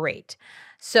 which is great.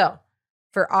 So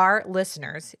for our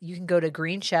listeners, you can go to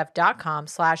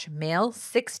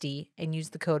greenchef.com/mail60 and use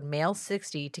the code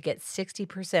mail60 to get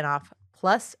 60% off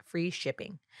plus free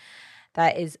shipping.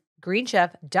 That is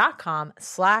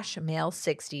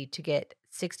greenchef.com/mail60 to get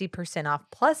 60% off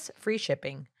plus free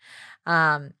shipping.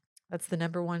 That's the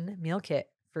 #1 meal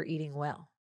kit for eating well.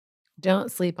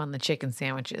 Don't sleep on the chicken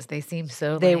sandwiches. They seem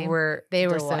so They lame. were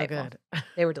so delightful. good.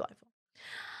 They were delightful.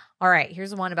 All right,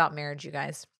 here's one about marriage, you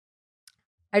guys.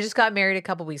 I just got married a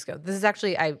couple weeks ago. This is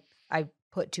actually I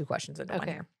put 2 questions into one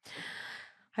Okay. here.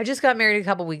 I just got married a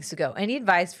couple weeks ago. Any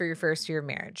advice for your first year of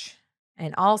marriage?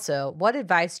 And also, what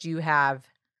advice do you have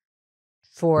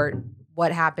for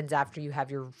what happens after you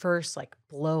have your first like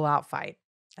blowout fight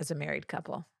as a married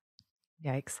couple?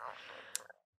 Yikes.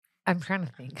 I'm trying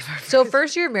to think. So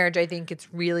first year of marriage, I think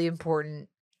it's really important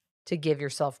to give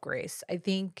yourself grace. I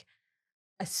think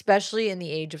especially in the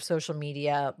age of social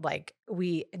media, like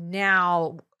we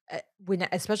now when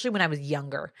especially when I was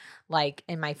younger, like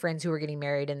and my friends who were getting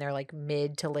married in their like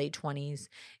mid to late 20s,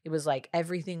 it was like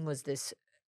everything was this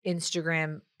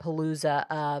Instagram palooza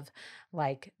of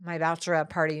like my bachelorette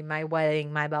party, my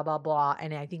wedding, my blah blah blah.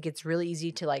 And I think it's really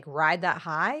easy to like ride that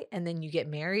high and then you get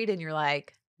married and you're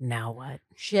like, Now what?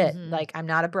 shit, Mhm. like I'm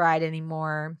not a bride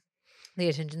anymore. The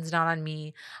attention's not on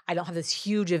me. I don't have this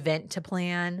huge event to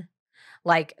plan.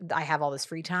 Like I have all this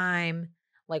free time.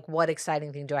 Like what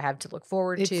exciting thing do I have to look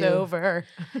forward It's to? over.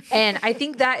 And I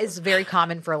think that is very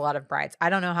common for a lot of brides. I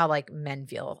don't know how like men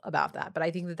feel about that, but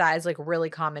I think that that is like really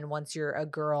common once you're a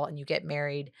girl and you get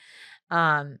married.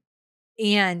 Um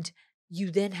and you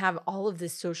then have all of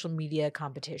this social media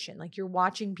competition. Like you're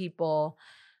watching people.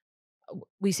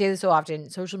 We say this so often,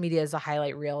 social media is a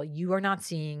highlight reel. You are not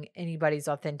seeing anybody's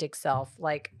authentic self.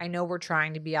 Like I know we're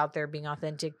trying to be out there being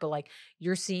authentic, but like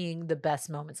you're seeing the best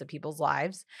moments of people's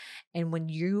lives. And when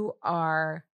you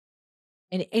are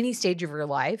in any stage of your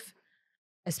life,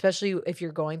 especially if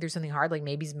you're going through something hard, like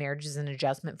maybe marriage is an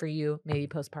adjustment for you, maybe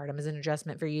postpartum is an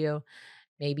adjustment for you,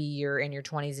 maybe you're in your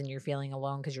 20s and you're feeling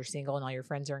alone because you're single and all your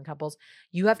friends are in couples,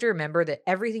 you have to remember that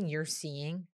everything you're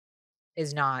seeing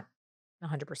is not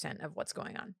 100% of what's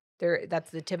going on. There, that's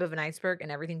the tip of an iceberg,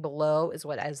 and everything below is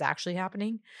what is actually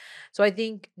happening. So I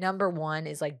think number one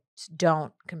is like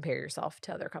don't compare yourself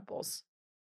to other couples.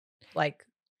 Like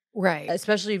Right.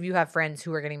 especially if you have friends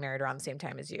who are getting married around the same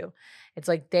time as you. It's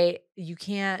like you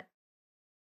can't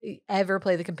ever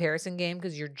play the comparison game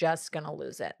because you're just gonna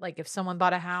lose it. Like if someone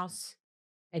bought a house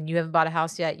and you haven't bought a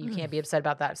house yet, you Mm. can't be upset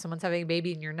about that. If someone's having a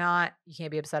baby and you're not, you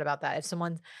can't be upset about that. If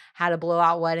someone's had a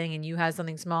blowout wedding and you had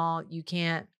something small,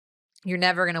 you're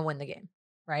never going to win the game,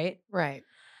 right? Right.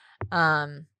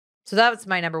 So that was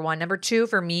my number one. Number two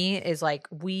for me is like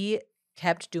we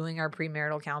kept doing our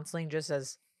premarital counseling just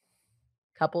as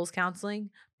couples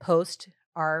counseling post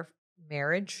our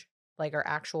marriage, like our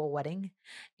actual wedding.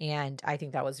 And I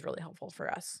think that was really helpful for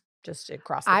us just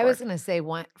across the I board. was gonna say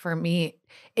one for me,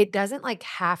 it doesn't like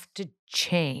have to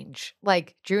change.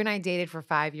 Like Drew and I dated for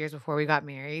 5 years before we got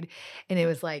married. And it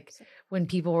was like when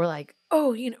people were like,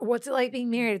 oh, what's it like being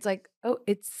married? It's like, oh,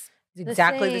 it's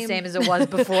Exactly the same as it was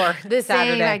before the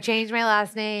Saturday. same. I changed my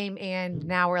last name and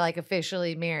now we're like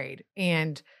officially married.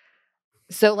 And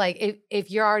so like if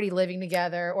you're already living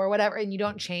together or whatever and you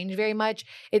don't change very much,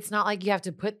 it's not like you have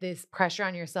to put this pressure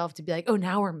on yourself to be like, oh,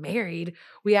 now we're married.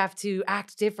 We have to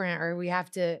act different or we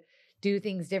have to do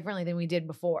things differently than we did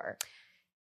before.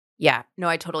 Yeah, no,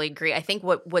 I totally agree. I think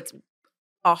what's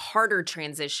a harder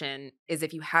transition is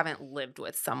if you haven't lived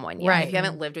with someone yet. Right. If you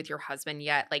haven't lived with your husband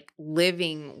yet, like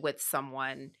living with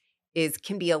someone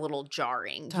can be a little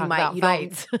jarring. Talk about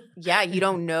fights. You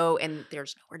don't know, and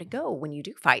there's nowhere to go when you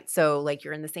do fight. So like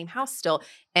you're in the same house still.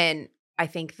 And I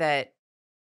think that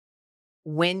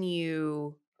when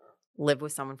you live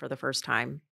with someone for the first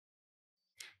time,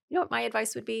 you know what my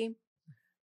advice would be?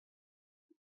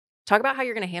 Talk about how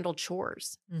you're going to handle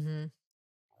chores. Mm-hmm.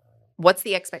 What's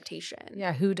the expectation?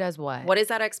 Yeah, who does what? What is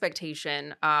that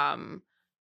expectation?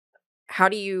 How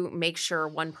do you make sure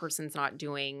one person's not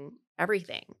doing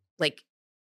everything? Like,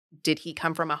 did he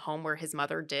come from a home where his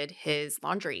mother did his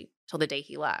laundry till the day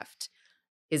he left?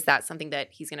 Is that something that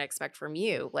he's going to expect from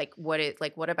you? Like,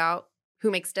 what about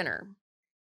who makes dinner?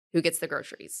 Who gets the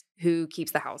groceries? Who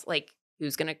keeps the house? Like,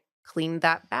 who's going to clean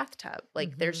that bathtub?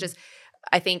 Like, there's Mhm. just,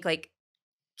 I think like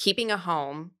keeping a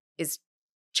home is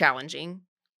challenging,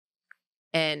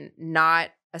 and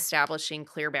not establishing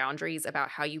clear boundaries about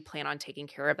how you plan on taking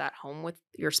care of that home with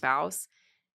your spouse.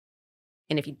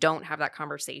 And if you don't have that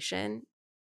conversation,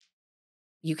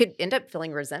 you could end up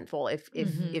feeling resentful if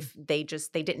they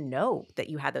didn't know that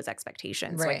you had those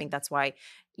expectations. So I Right. think that's why,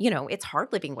 it's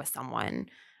hard living with someone.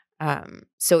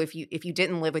 So if you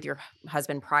didn't live with your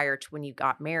husband prior to when you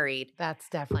got married, That's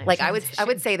definitely a like I would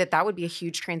transition. say that would be a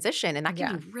huge transition, and that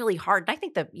can Yeah. be really hard. And I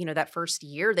think that that first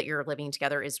year that you're living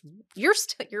together is you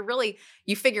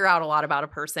figure out a lot about a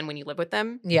person when you live with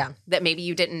them Yeah. that maybe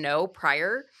you didn't know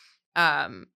prior.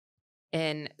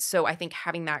 And so I think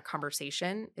having that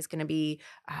conversation is going to be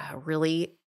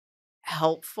really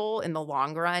helpful in the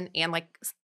long run. And like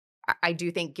I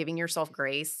do think giving yourself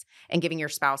grace and giving your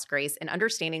spouse grace and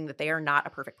understanding that they are not a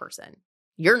perfect person.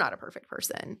 You're not a perfect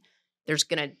person. there's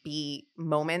going to be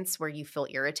moments where you feel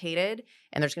irritated,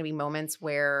 and there's going to be moments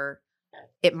where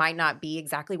it might not be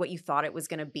exactly what you thought it was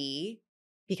going to be.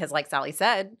 Because like Sally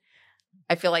said,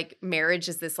 I feel like marriage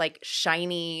is this like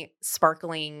shiny,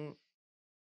 sparkling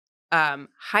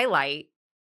highlight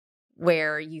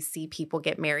where you see people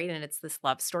get married and it's this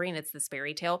love story and it's this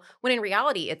fairy tale, when in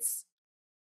reality it's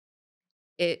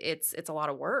a lot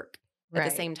of work at the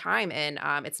Right. same time, and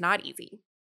it's not easy.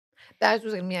 That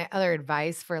was gonna be my other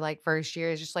advice for like first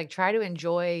year, is just like try to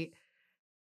enjoy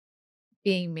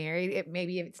being married.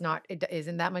 Maybe if it's not, it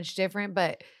isn't that much different,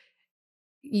 but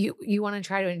you want to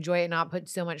try to enjoy it, not put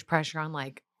so much pressure on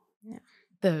like Yeah.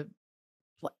 the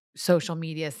social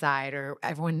media side, or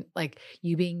everyone like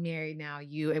you being married now,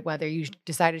 whether you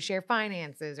decide to share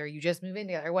finances or you just move in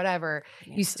together or whatever,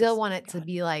 you still want it to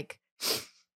be like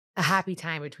a happy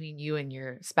time between you and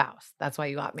your spouse. That's why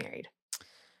you got married.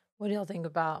 What do y'all think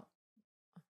about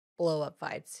blow up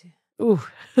fights? Ooh.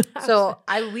 So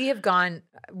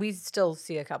we still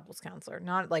see a couples counselor,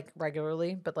 not like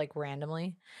regularly, but like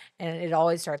randomly. And it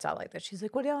always starts out like this. She's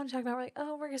like, what do y'all want to talk about? We're like,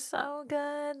 oh, we're so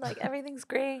good. Like everything's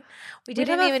great. We did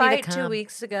have didn't a even need to fight 2 come.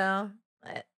 weeks ago.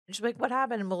 She's like, what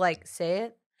happened? And we'll like say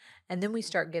it. And then we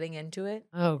start getting into it.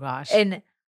 Oh gosh. And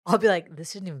I'll be like,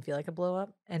 this didn't even feel like a blow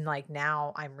up. And like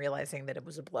now I'm realizing that it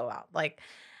was a blowout. Like,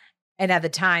 and at the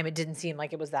time it didn't seem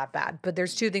like it was that bad. But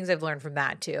there's 2 things I've learned from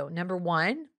that too. Number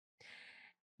one,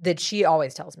 that she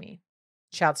always tells me,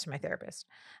 shouts to my therapist,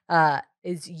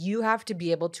 is you have to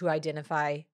be able to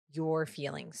identify your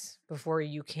feelings before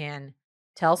you can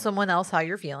tell someone else how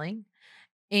you're feeling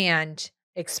and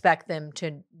expect them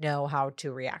to know how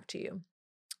to react to you.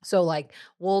 So like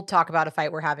we'll talk about a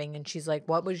fight we're having and she's like,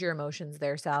 what was your emotions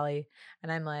there, Sally?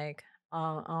 And I'm like,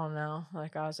 I don't know.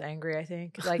 Like I was angry, I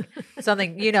think. Like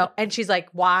something, and she's like,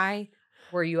 why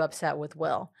were you upset with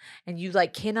Will? And you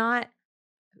like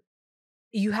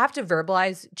you have to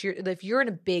verbalize if you're in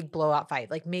a big blowout fight,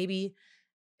 like maybe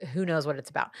who knows what it's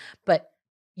about, but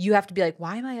you have to be like,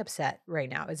 why am I upset right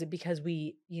now? Is it because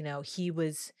he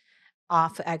was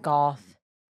off at golf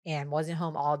and wasn't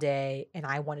home all day and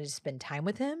I wanted to spend time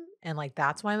with him? And like,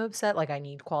 that's why I'm upset. Like I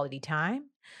need quality time.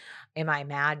 Am I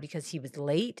mad because he was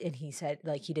late and he said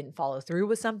like he didn't follow through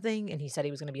with something and he said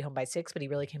he was going to be home by 6, but he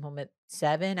really came home at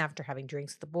 7 after having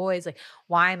drinks with the boys? Like,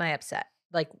 why am I upset?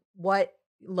 Like what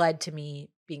led to me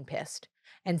being pissed?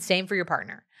 And same for your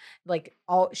partner. Like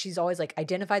she's always like,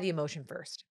 identify the emotion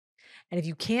first. And if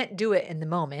you can't do it in the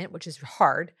moment, which is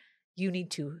hard, you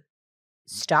need to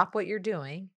stop what you're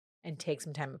doing and take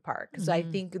some time apart. Because I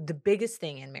think the biggest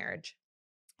thing in marriage,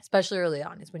 especially early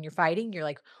on, is when you're fighting, you're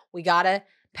like, we got to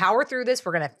power through this.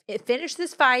 We're going to finish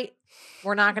this fight.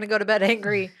 We're not going to go to bed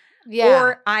angry. Yeah.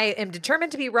 Or I am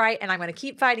determined to be right and I'm going to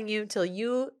keep fighting you till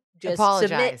you just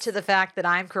submit to the fact that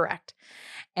I'm correct.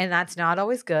 And that's not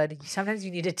always good. Sometimes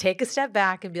you need to take a step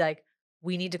back and be like,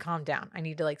 we need to calm down. I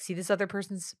need to like see this other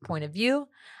person's point of view.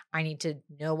 I need to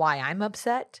know why I'm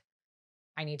upset.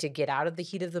 I need to get out of the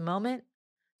heat of the moment.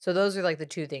 So those are like the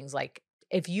 2 things. Like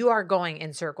if you are going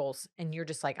in circles and you're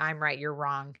just like, I'm right, you're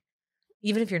wrong.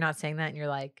 Even if you're not saying that and you're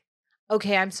like,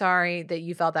 okay, I'm sorry that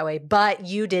you felt that way, but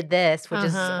you did this, which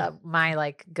is my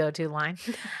like go-to line.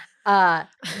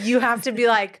 You have to be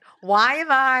like, why am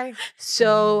I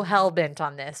so hell-bent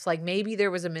on this? Like maybe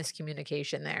there was a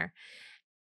miscommunication there.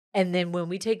 And then when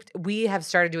we have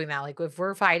started doing that, like if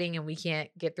we're fighting and we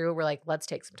can't get through it, we're like, let's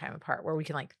take some time apart where we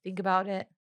can like think about it,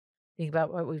 think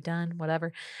about what we've done,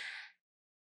 whatever.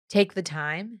 Take the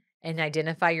time and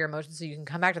identify your emotions so you can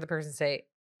come back to the person and say,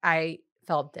 I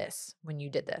felt this when you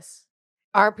did this.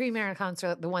 Our premarital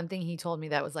counselor, the one thing he told me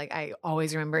that was like, I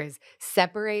always remember, is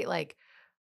separate like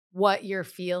what you're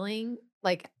feeling,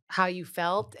 like how you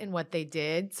felt and what they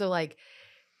did. So like,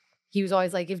 he was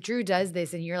always like, if Drew does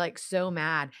this and you're like so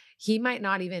mad, he might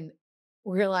not even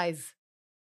realize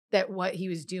that what he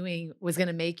was doing was going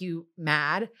to make you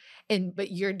mad.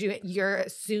 But you're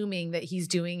assuming that he's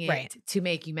doing it to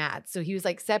make you mad. So he was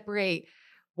like, separate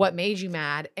what made you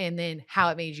mad and then how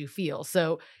it made you feel.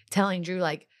 So telling Drew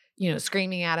like,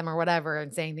 screaming at him or whatever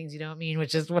and saying things you don't mean,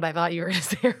 which is what I thought you were going to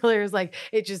say earlier, is like,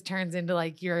 it just turns into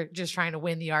like, you're just trying to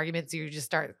win the argument. So you just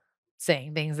start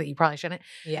saying things that you probably shouldn't.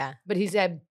 Yeah. But he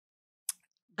said,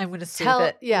 I'm going to sleep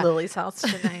at Lily's house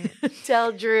tonight.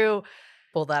 Tell Drew.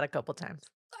 Pull that a couple times.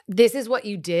 This is what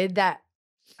you did that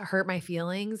hurt my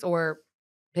feelings or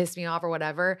pissed me off or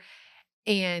whatever.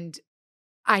 And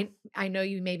I know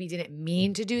you maybe didn't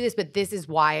mean to do this, but this is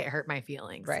why it hurt my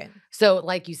feelings. Right. So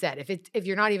like you said, if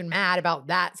you're not even mad about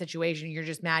that situation, you're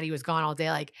just mad he was gone all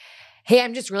day. Like, hey,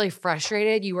 I'm just really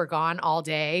frustrated. You were gone all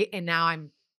day and now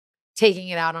I'm taking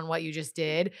it out on what you just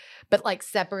did, but like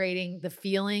separating the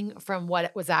feeling from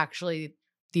what was actually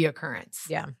the occurrence.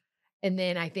 Yeah. And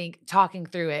then I think talking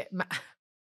through it,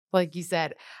 like you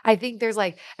said, I think there's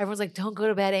like, everyone's like, don't go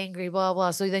to bed angry, blah,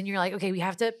 blah. So then you're like, okay,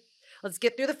 let's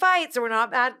get through the fight. So we're not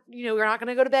we're not going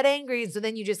to go to bed angry. So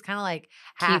then you just kind of like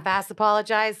half-ass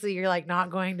apologize. So you're like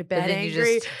not going to bed then you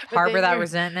angry. just harbor that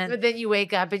resentment. But then you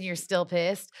wake up and you're still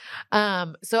pissed.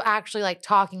 So actually like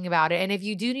talking about it. And if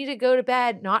you do need to go to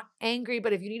bed, not angry,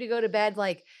 but if you need to go to bed,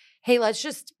 like, hey, let's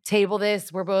just table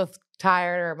this. We're both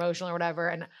tired or emotional or whatever.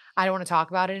 And I don't want to talk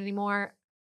about it anymore.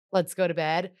 Let's go to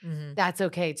bed. Mhm. That's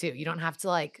okay too. You don't have to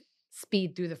like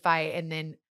speed through the fight and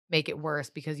then make it worse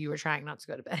because you were trying not to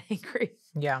go to bed angry.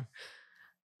 Yeah.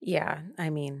 Yeah. I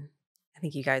mean, I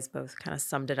think you guys both kind of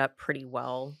summed it up pretty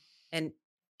well. And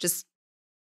just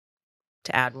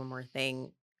to add one more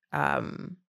thing,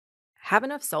 have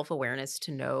enough self-awareness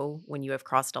to know when you have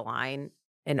crossed a line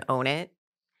and own it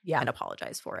Yeah. and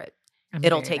apologize for it. I'm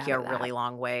It'll very take you a bad at that. really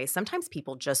long way. Sometimes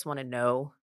people just want to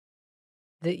know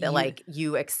That that like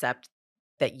you accept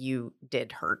that you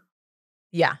did hurt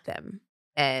yeah. them.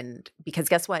 And because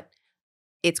guess what?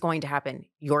 It's going to happen.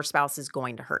 Your spouse is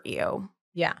going to hurt you.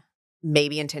 Yeah.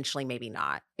 Maybe intentionally, maybe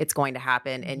not. It's going to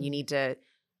happen. And you Mhm. need to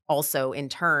also, in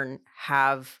turn,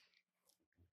 have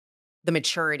the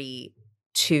maturity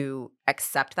to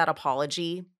accept that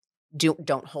apology.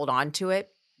 Don't hold on to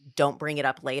it. Don't bring it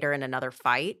up later in another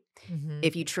fight. Mhm.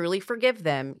 If you truly forgive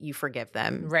them, you forgive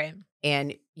them. Right.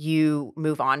 And you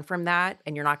move on from that.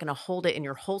 And you're not going to hold it in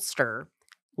your holster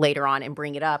later on and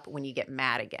bring it up when you get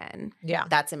mad again. Yeah.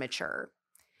 That's immature.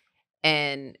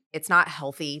 And it's not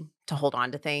healthy to hold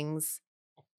on to things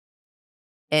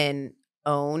and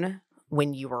own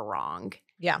when you were wrong.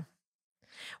 Yeah.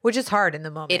 Which is hard in the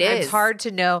moment. It It's is. hard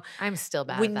to know I'm still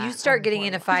bad when at that. you start I'm getting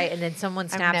in a horrible. fight and then someone I'm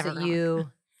snaps never at wrong.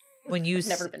 you when you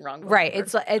Never been wrong. right.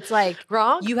 before. It's like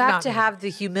Wrong? you have Not to me. have the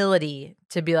humility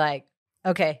to be like,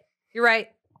 okay, you're right.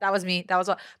 That was me. That was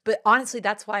all. But honestly,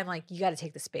 that's why I'm like, you got to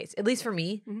take the space. At least for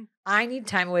me, Mhm. I need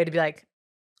time away to be like,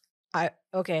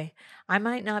 I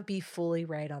might not be fully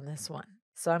right on this one.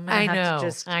 So I'm I gonna have know. to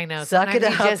just I know. suck it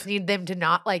Sometimes you up. just need them to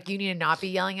not like you need to not be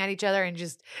yelling at each other and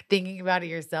just thinking about it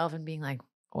yourself and being like,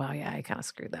 wow, yeah, I kind of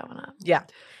screwed that one up. Yeah.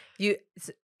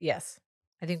 Yes.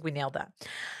 I think we nailed that.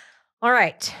 All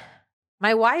right.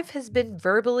 My wife has been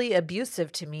verbally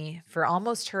abusive to me for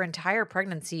almost her entire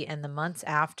pregnancy and the months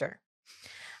after.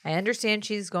 I understand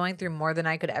she's going through more than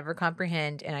I could ever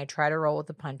comprehend, and I try to roll with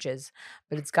the punches,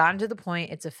 but it's gotten to the point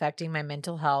it's affecting my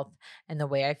mental health and the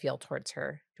way I feel towards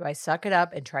her. Do I suck it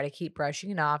up and try to keep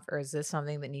brushing it off, or is this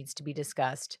something that needs to be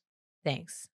discussed?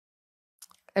 Thanks.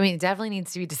 I mean, it definitely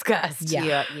needs to be discussed.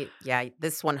 Yeah. Yeah.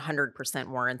 This 100%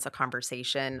 warrants a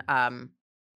conversation.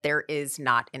 There is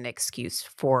not an excuse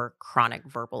for chronic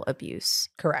verbal abuse.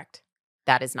 Correct.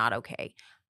 That is not okay.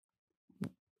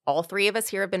 All three of us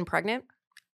here have been pregnant.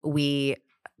 We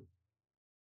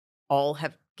all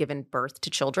have given birth to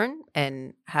children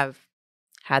and have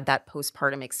had that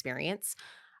postpartum experience.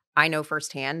 I know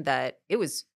firsthand that it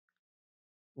was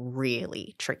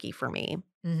really tricky for me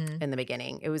Mm-hmm. in the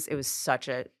beginning. It was such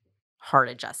a hard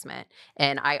adjustment.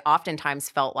 And I oftentimes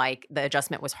felt like the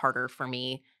adjustment was harder for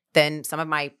me than some of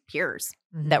my peers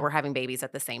that were having babies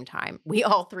at the same time. We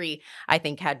all three, I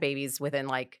think, had babies within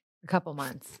like A couple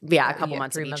months. a couple Yeah,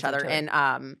 months 3 of months each of other. each other.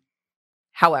 And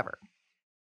however,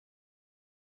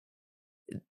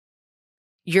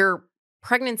 your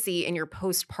pregnancy and your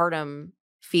postpartum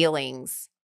feelings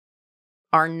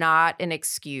are not an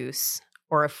excuse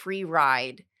or a free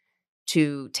ride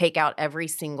to take out every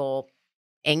single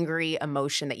angry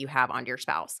emotion that you have on your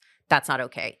spouse. That's not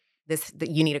okay.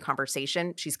 You need a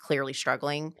conversation. She's clearly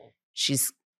struggling.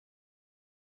 She's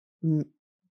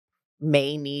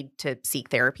may need to seek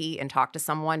therapy and talk to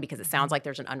someone because it sounds like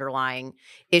there's an underlying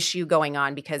issue going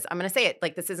on, because I'm going to say it,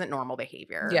 like, this isn't normal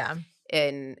behavior. Yeah.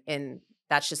 And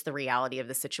that's just the reality of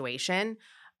the situation.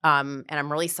 And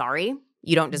I'm really sorry.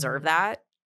 You don't deserve that.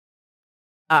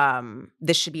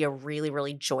 This should be a really,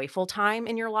 really joyful time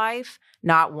in your life,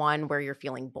 not one where you're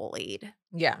feeling bullied.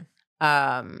 Yeah.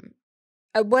 Um,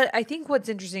 What I think what's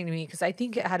interesting to me, because I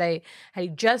think had I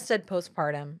just said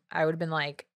postpartum, I would have been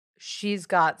like, she's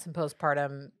got some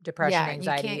postpartum depression, Yeah, you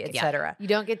anxiety, can't- etc. You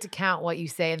don't get to count what you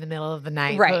say in the middle of the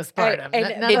night Right. postpartum.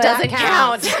 And None it of that doesn't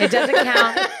counts. count. It doesn't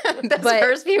count. Those But-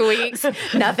 first few weeks,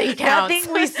 nothing counts.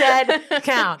 Nothing we said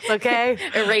counts, okay?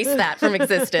 Erase that from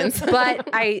existence. But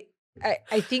I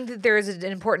think that there is an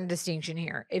important distinction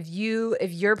here. If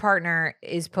your partner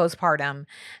is postpartum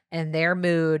and their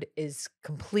mood is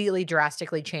completely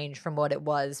drastically changed from what it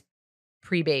was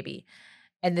pre-baby,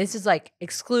 and this is like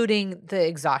excluding the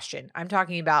exhaustion. I'm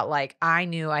talking about like I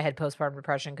knew I had postpartum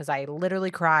depression because I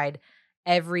literally cried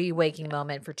every waking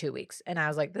moment for 2 weeks. And I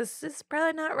was like, this is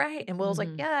probably not right. And Will was like,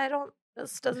 yeah,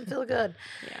 this doesn't feel good.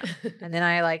 Yeah. And then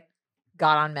I like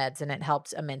got on meds and it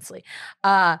helped immensely.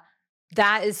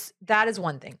 That is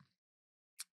one thing.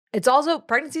 It's also,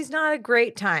 pregnancy's not a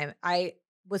great time. I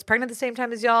was pregnant at the same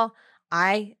time as y'all.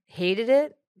 I hated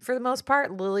it for the most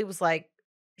part. Lily was like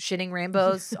shitting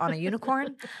rainbows on a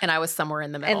unicorn. And I was somewhere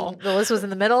in the middle. And Alyssa was in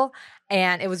the middle.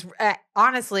 And it was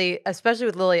honestly, especially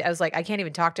with Lily, I was like, I can't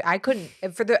even talk to, I couldn't,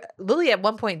 Lily at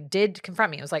one point did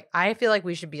confront me. It was like, I feel like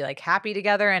we should be like happy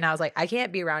together. And I was like, I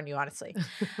can't be around you, honestly.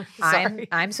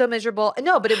 I'm so miserable.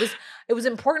 No, but it was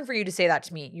important for you to say that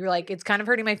to me. You were like, it's kind of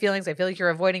hurting my feelings. I feel like you're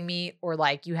avoiding me, or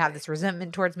like you have this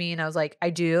resentment towards me. And I was like, I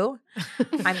do.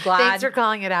 I'm glad. Thanks for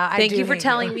calling it out. Thank you for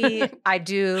telling me. I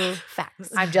do.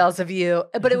 Facts. I'm jealous of you.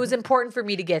 But it was important for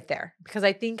me to get there because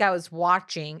I think I was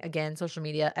watching, again, social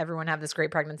media, everyone have this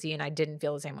great pregnancy, and I didn't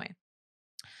feel the same way.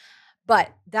 But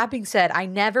that being said, I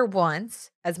never once,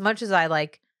 as much as I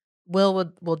like,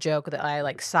 will joke that I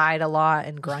like sighed a lot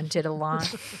and grunted a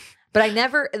lot. But I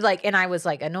never like, and I was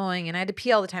like annoying and I had to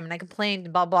pee all the time and I complained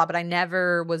and blah, blah, but I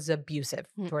never was abusive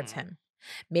towards him.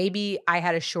 Maybe I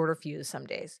had a shorter fuse some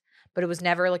days, but it was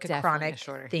never like a chronic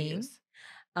thing.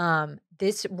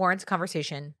 This warrants a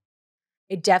conversation.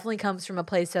 It definitely comes from a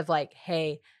place of like,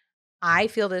 hey, I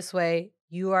feel this way.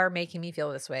 You are making me feel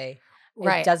this way.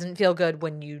 Right. It doesn't feel good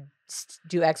when you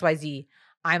do X, Y, Z.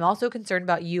 I'm also concerned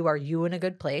about you. Are you in a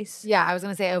good place? Yeah, I was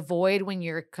going to say avoid when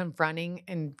you're confronting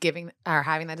and giving or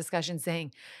having that discussion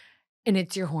saying, and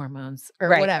it's your hormones or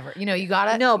whatever. You know, you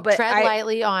got to tread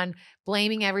lightly on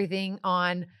blaming everything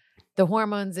on the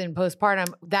hormones in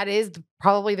postpartum. That is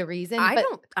probably the reason.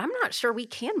 I'm not sure we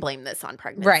can blame this on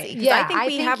pregnancy. Right. Yeah, I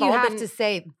think you have to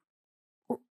say,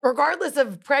 regardless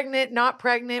of pregnant, not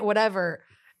pregnant, whatever.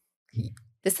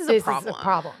 This is a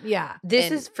problem. Yeah.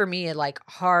 This is for me a like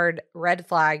hard red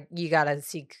flag. You got to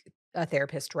seek a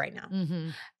therapist right now. Mm-hmm.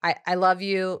 I love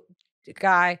you,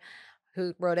 guy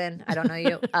who wrote in. I don't know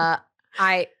you.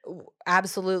 I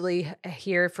absolutely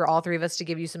here for all three of us to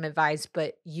give you some advice,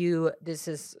 but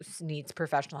this needs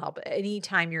professional help.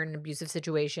 Anytime you're in an abusive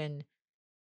situation,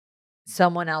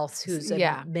 someone else who's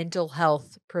a mental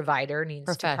health provider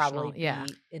needs to probably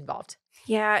be involved.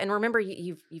 Yeah, and remember,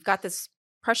 you've got this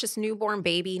precious newborn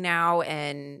baby now,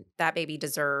 and that baby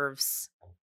deserves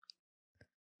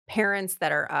parents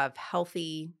that are of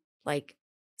healthy, like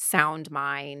sound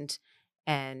mind.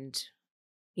 And,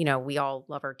 you know, we all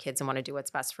love our kids and want to do what's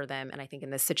best for them. And I think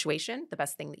in this situation, the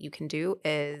best thing that you can do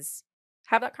is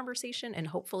have that conversation and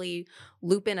hopefully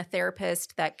loop in a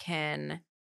therapist that can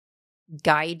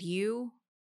guide you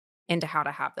into how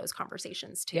to have those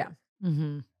conversations too. Yeah.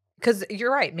 Mm-hmm. Because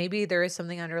you're right. Maybe there is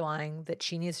something underlying that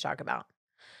she needs to talk about.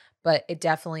 But it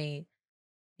definitely,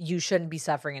 you shouldn't be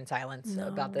suffering in silence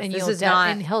about this. And this is not,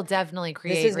 and he'll definitely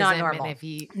create this is not resentment normal. if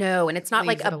he No, and it's not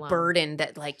like a alone. burden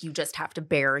that like you just have to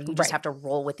bear. You just have to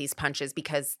roll with these punches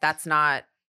because that's not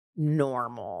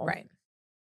normal. Right.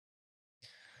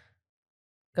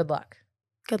 Good luck.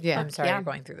 Good luck. I'm sorry you're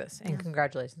going through this. And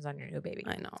congratulations on your new baby.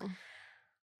 I know.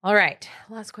 All right.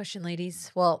 Last question,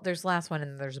 ladies. Well, there's the last one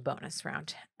and there's a bonus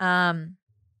round.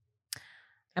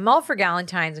 I'm all for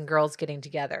Galentine's and girls getting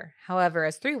together. However,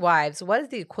 as 3 wives, what is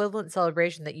the equivalent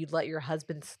celebration that you'd let your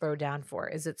husbands throw down for?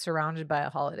 Is it surrounded by a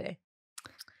holiday?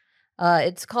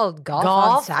 It's called golf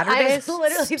on Saturdays.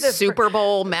 Literally the Super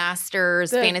Bowl,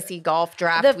 Masters, fantasy golf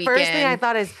draft weekend. The first thing I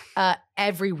thought is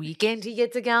every weekend he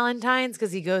gets a Galentine's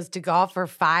because he goes to golf for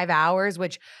 5 hours,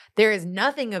 which there is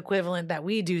nothing equivalent that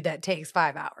we do that takes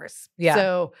 5 hours. Yeah.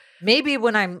 So maybe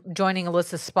when I'm joining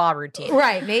Alyssa's spa routine.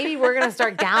 Right. Maybe we're going to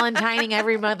start Galentining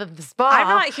every month at the spa. I'm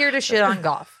not here to shit on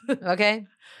golf. Okay.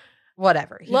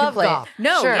 Whatever. He Love can play golf.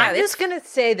 No, sure. I'm just going to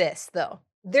say this though.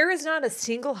 There is not a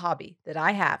single hobby that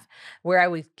I have where I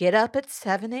would get up at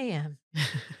 7 a.m.,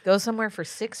 go somewhere for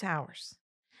 6 hours,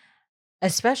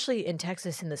 especially in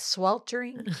Texas in the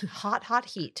sweltering, hot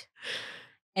heat,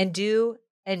 and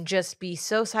just be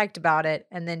so psyched about it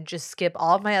and then just skip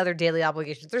all of my other daily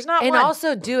obligations. There's not and one.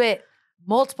 also do it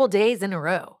multiple days in a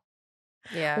row.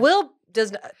 Yeah. Will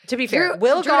does, to be fair,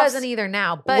 Drew doesn't either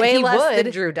now, but way he less would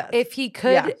than Drew does. if he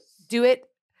could do it.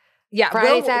 Yeah,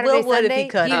 Friday, Saturday, Will would Sunday, if he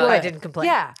could. he I would. didn't complain.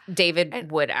 Yeah. David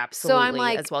would absolutely I'm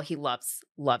like, as well. He loves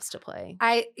to play.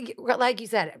 Like you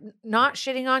said, not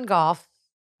shitting on golf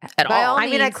At by all. all I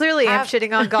mean, I means, clearly am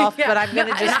shitting on golf, but I'm going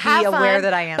to just be aware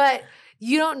that I am. But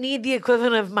you don't need the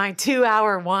equivalent of my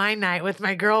 2-hour wine night with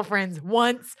my girlfriends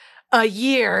once a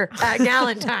year at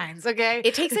Galentine's, okay?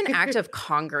 It takes an act of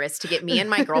Congress to get me and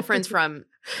my girlfriends from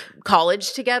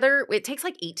college together. It takes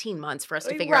like 18 months for us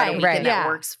to figure out a weekend that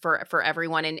works for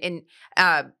everyone. And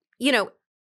you know,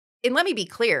 and let me be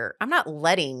clear, I'm not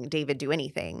letting David do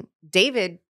anything.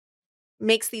 David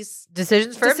makes these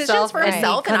decisions for himself, and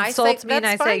I say, me and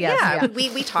I say yes. Yeah.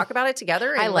 We talk about it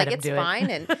together, and I let him it's do fine.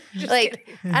 It. And like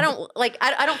kidding. I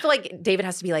don't feel like David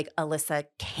has to be like, Alyssa,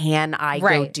 can I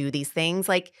go do these things?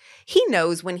 Like he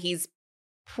knows when he's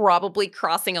probably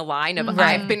crossing a line of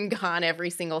I've been gone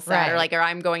every single Saturday, like, or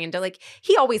I'm going into like,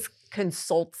 he always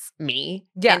consults me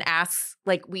and asks,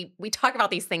 like, we talk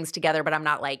about these things together, but I'm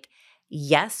not like,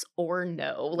 yes or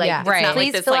no. Like, it's not Please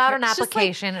like this, fill like, out an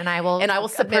application and I will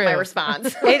submit my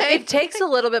response. It takes a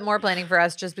little bit more planning for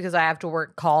us just because I have to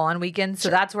work call on weekends. So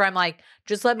that's where I'm like,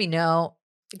 just let me know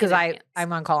because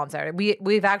I'm on call on Saturday.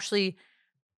 We've actually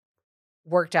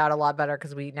worked out a lot better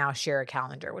because we now share a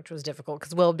calendar, which was difficult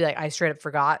because we'll be like, I straight up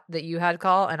forgot that you had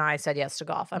call and I said yes to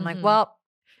golf. I'm like, well.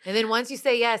 And then once you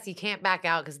say yes, you can't back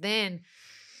out because then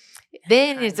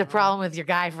it's a problem with your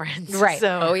guy friends. Right.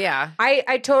 So,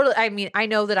 I mean, I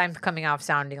know that I'm coming off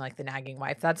sounding like the nagging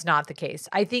wife. That's not the case.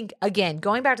 I think, again,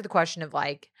 going back to the question of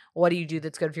like, what do you do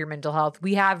that's good for your mental health?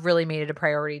 We have really made it a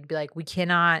priority to be like, we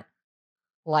cannot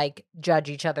like judge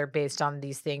each other based on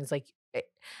these things. Like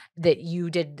that you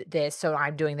did this, so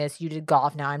I'm doing this. You did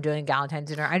golf, now I'm doing Valentine's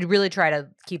dinner. I really try to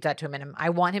keep that to a minimum.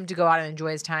 I want him to go out and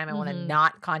enjoy his time. I want to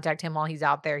not contact him while he's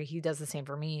out there. He does the same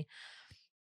for me.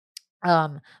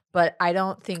 But I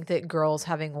don't think that girls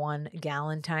having one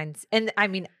Galentine's, and I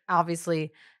mean,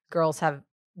 obviously girls have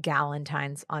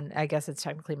Galentine's on, I guess it's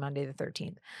technically Monday the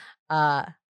 13th.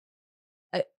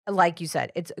 Like you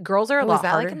said, girls are a lot is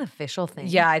that harder. like an official thing?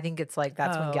 Yeah, I think it's like,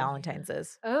 that's when Galentine's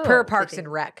is. Oh, per Parks and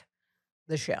Rec,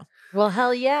 the show. Well,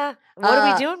 hell yeah. What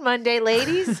are we doing Monday,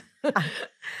 ladies?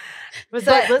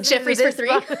 Jeffrey's for 3.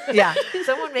 Yeah.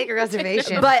 Someone make a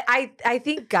reservation. But I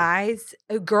think guys,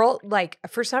 like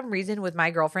for some reason with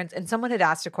my girlfriends, and someone had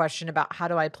asked a question about how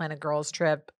do I plan a girls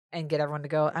trip and get everyone to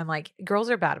go. I'm like, girls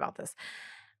are bad about this.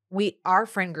 Our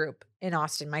friend group in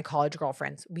Austin, my college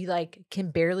girlfriends, we like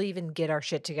can barely even get our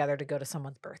shit together to go to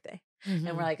someone's birthday. And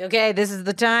we're like, okay, this is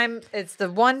the time. It's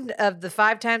the one of the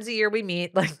 5 times a year we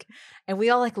meet. Like, and we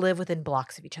all like live within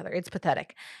blocks of each other. It's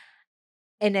pathetic.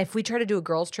 And if we try to do a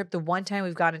girls trip, the one time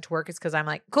we've gotten into work is because I'm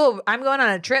like, cool, I'm going on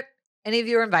a trip. Any of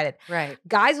you are invited. Right.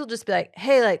 Guys will just be like,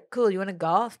 hey, like, cool, you want to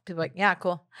golf? People are like, yeah,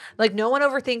 cool. Like, no one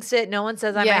overthinks it. No one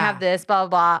says I might have this, blah, blah,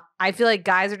 blah. I feel like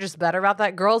guys are just better about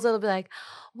that. Girls, it'll be like,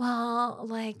 well,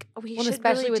 like, we should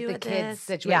especially really with do the kids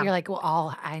situation. You're like, well,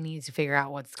 all I need to figure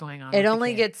out what's going on. It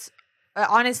only gets,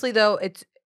 honestly, though, it's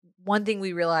one thing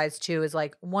we realized too is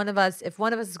like if one of us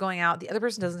is going out, the other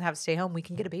person doesn't have to stay home. We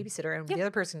can get a babysitter, and the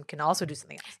other person can also do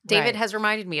something else. David has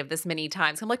reminded me of this many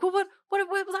times. I'm like, well, what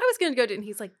was I was going to go do? And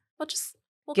he's like, well, just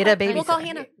get a babysitter. We'll call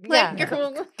Hannah. Yeah, give her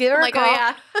a call.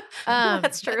 Oh, yeah.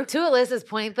 That's true. To Alyssa's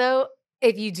point, though,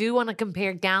 if you do want to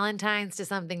compare Galentine's to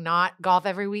something not golf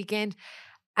every weekend,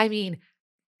 I mean,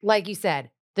 like you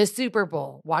said, the Super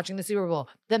Bowl, watching the Super Bowl,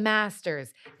 the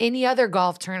Masters, any other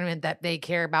golf tournament that they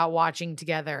care about watching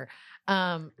together.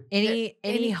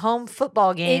 Any home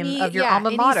football game of your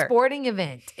alma mater. Any sporting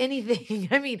event, anything.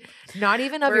 I mean, not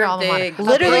even of your alma mater.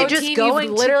 Literally just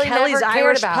going to Kelly's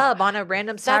Irish pub on a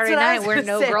random Saturday night where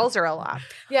no girls are allowed.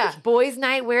 Yeah, boys'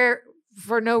 night where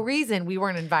for no reason we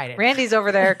weren't invited. Randy's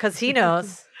over there because he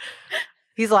knows.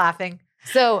 He's laughing.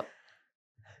 So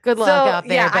good luck out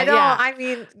there. Yeah, I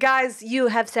mean, guys, you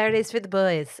have Saturdays for the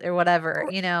boys or whatever,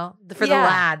 you know, for the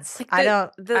lads. Like I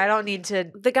don't need to.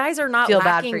 The guys are not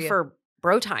lacking for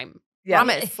bro time. Yeah.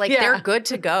 Promise. Like they're good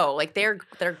to go. Like they're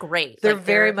great. They're like,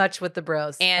 very much with the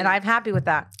bros. And I'm happy with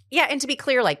that. Yeah. And to be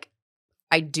clear, like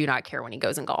I do not care when he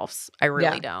goes and golfs. I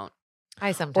really don't.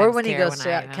 I sometimes or when he goes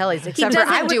to Kelly's. He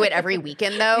doesn't do it every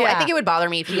weekend though. Yeah. I think it would bother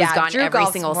me if he was gone every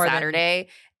single Saturday.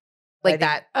 Like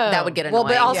that would get annoying. Well,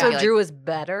 but also Drew is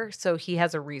better, so he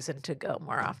has a reason to go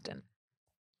more often.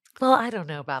 Well, I don't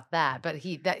know about that, but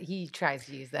he tries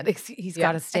to use that. He's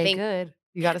got to stay good.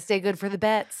 You got to stay good for the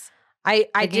bets. I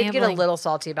did get a little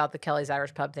salty about the Kelly's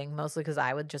Irish Pub thing, mostly because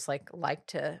I would just like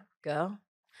to go.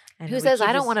 And who says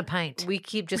I don't want a pint? We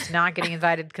keep just not getting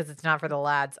invited because it's not for the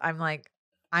lads. I'm like,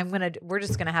 we're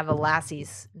just gonna have a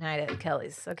lassies night at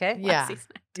Kelly's, okay? Yeah,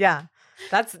 yeah.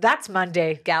 That's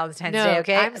Monday, Galentine's Day,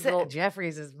 okay? I'm saying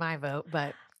Jeffrey's is my vote,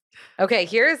 but okay.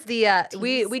 Here's the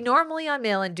we normally on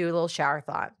Mail and do a little shower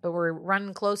thought, but we're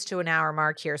running close to an hour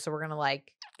mark here, so we're gonna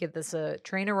like get this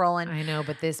train a rolling. I know,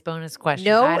 but this bonus question,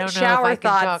 no I don't know shower if I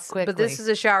can thoughts, talk quickly. but this is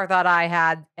a shower thought I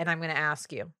had, and I'm gonna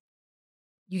ask you.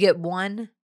 You get one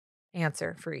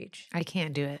answer for each. I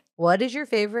can't do it. What is your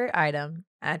favorite item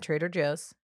at Trader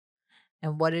Joe's?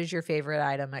 And what is your favorite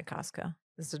item at Costco?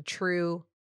 This is a true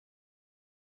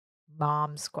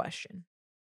mom's question.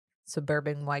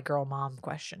 Suburban white girl mom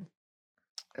question.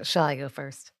 Shall I go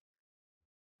first?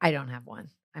 I don't have one.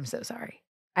 I'm so sorry.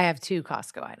 I have 2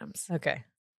 Costco items. Okay.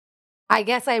 I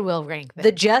guess I will rank them.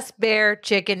 The Just Bear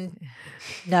chicken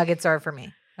nuggets are for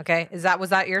me. Okay. Was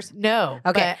that yours? No.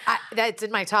 Okay. But that's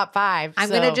in my top 5. I'm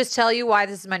going to just tell you why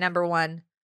this is my number one.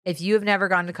 If you have never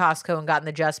gone to Costco and gotten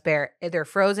the Just Bear, they're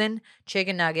frozen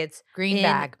chicken nuggets. Green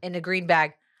bag. In a green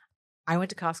bag. I went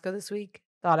to Costco this week.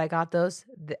 Thought I got those.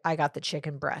 I got the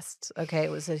chicken breasts. Okay.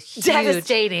 It was a huge.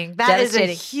 Devastating. That is a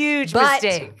huge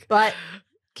mistake. But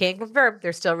can't confirm.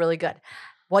 They're still really good.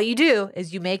 What you do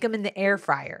is you make them in the air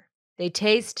fryer. They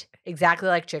taste exactly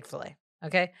like Chick-fil-A.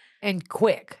 Okay. And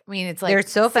quick. I mean, it's like they're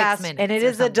so 6 fast minutes and it or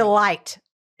is a something. delight.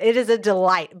 It is a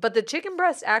delight. But the chicken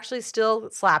breast actually still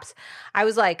slaps. I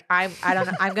was like, I don't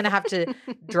know. I'm going to have to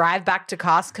drive back to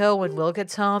Costco when Will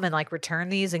gets home and like return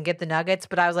these and get the nuggets.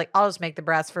 But I was like, I'll just make the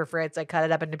breast for Fritz. I cut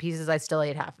it up into pieces. I still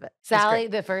ate half of it. It was Sally,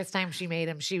 great. the first time she made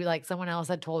them, she like someone else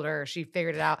had told her, she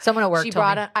figured it out. Someone at work She told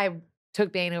brought me. I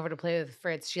took Bane over to play with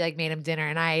Fritz. She like made him dinner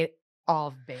and I ate all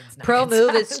of Bane's nuggets. Pro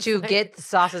move I is was to like- get the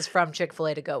sauces from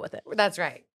Chick-fil-A to go with it. That's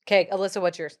right. Okay, Alyssa,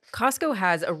 what's yours? Costco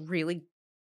has a really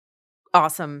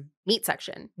awesome meat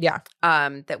section. Yeah.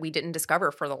 That we didn't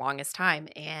discover for the longest time.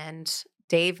 And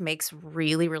Dave makes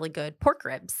really, really good pork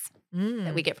ribs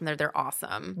that we get from there. They're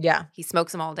awesome. Yeah. He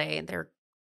smokes them all day and they're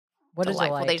What is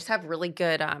delightful. it like? They just have really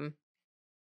good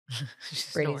She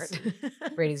Brady's-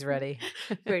 snored. Brady's ready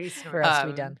Brady for snored. us to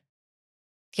be Um, done.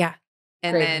 yeah.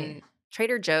 And Great then meat.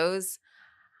 Trader Joe's.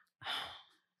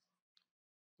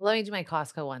 Let me do my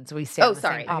Costco one so we stay on the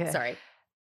same Sorry. topic. Sorry.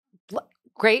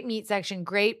 Great meat section,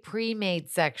 great pre-made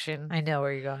section. I know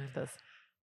where you're going with this.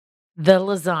 The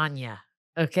lasagna.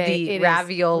 Okay. The It is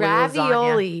ravioli lasagna.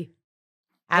 ravioli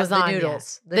As the lasagna.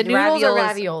 noodles. The noodles are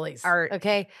raviolis raviolis.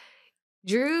 Okay.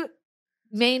 Drew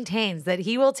maintains that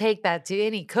he will take that to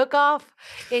any cook-off,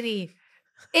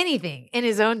 anything in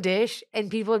his own dish,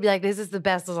 and people would be like, this is the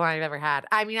best lasagna I've ever had.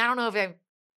 I mean, I don't know if I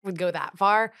would go that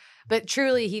far, but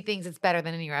truly he thinks it's better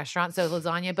than any restaurant. So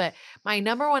lasagna. But my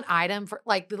number one item for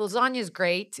like the lasagna is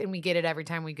great and we get it every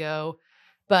time we go.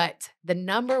 But the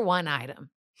number one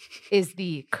item is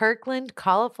the Kirkland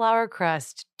cauliflower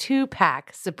crust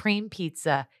 2-pack Supreme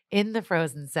Pizza in the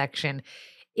frozen section.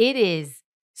 It is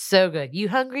so good. You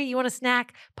hungry? You want a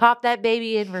snack? Pop that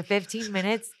baby in for 15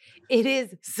 minutes. It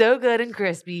is so good and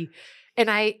crispy. And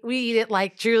we eat it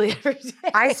like truly every day.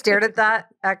 I stared at that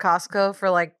at Costco for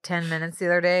like 10 minutes the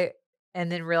other day and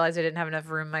then realized I didn't have enough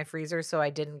room in my freezer, so I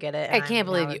didn't get it. I and can't I'm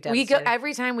believe now you. We go devastated.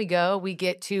 every time we go, we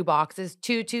get 2 boxes,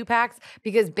 2-packs,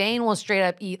 because Bane will straight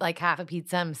up eat like half a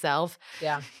pizza himself.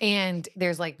 Yeah. And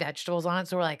there's like vegetables on it.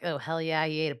 So we're like, oh, hell yeah,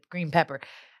 you ate a green pepper.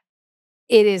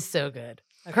 It is so good.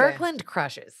 Okay. Kirkland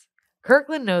crushes.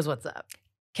 Kirkland knows what's up.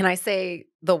 Can I say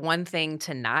the one thing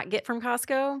to not get from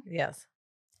Costco? Yes.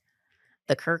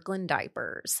 The Kirkland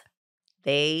diapers.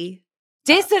 They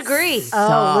Disagree.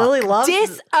 suck. Lily loves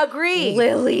Disagree.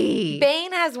 Lily.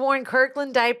 Bane has worn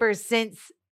Kirkland diapers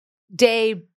since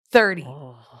day 30.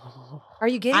 Oh. Are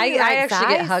you getting I the right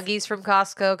actually get size? Huggies from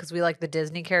Costco because we like the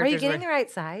Disney Are characters. you getting where- the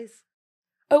right size?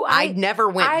 Oh, I never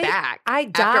went back. I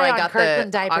after die I on got Kirkland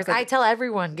the diapers. Aqua- I tell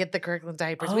everyone, get the Kirkland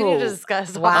diapers. We need to Oh,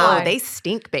 discuss wow. why. Oh, they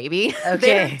stink, baby. Okay.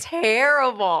 They're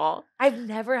terrible. I've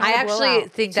never had I a actually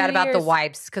blowout. think 2 that about the years-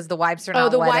 wipes because the wipes are Oh,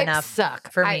 not the wet wipes enough suck.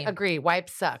 for I me. agree.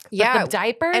 Wipes suck. But Yeah, the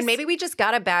diapers. And maybe we just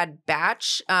got a bad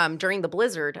batch during the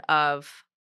blizzard of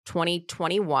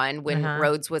 2021 when Uh-huh.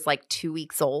 Rhodes was like 2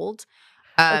 weeks old.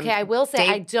 Okay, I will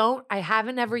say Dave- I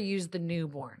haven't ever used the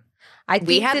newborn. I We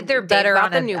think had- that they're Dave better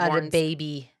got on the a newborns.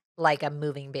 baby, like a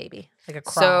moving baby, like a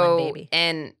crawling baby.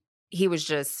 And he was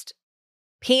just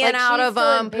peeing Like, out she's of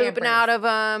still in them, pooping Pampers. out of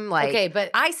them. Like, Okay, but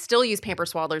I still use pamper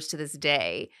swaddlers to this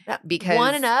day because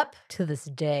 1 and up. To this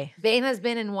day, Bane has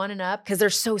been in 1 and up. because they're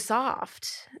so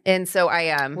soft. And so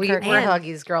I we're Kirkland.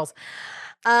 Huggies girls.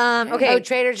 Okay, Oh,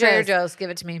 Trader Joe's. Trader Joe's, give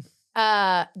it to me.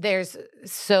 There's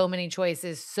so many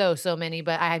choices, so many,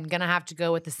 but I'm gonna have to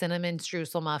go with the cinnamon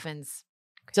streusel muffins.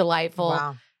 Delightful.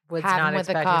 Wow, was Have not 'em with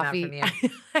a expecting that coffee.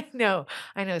 from you. I know.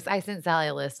 I sent Sally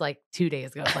a list like 2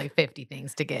 days ago, of, like 50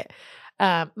 things to get.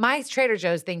 My Trader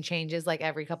Joe's thing changes like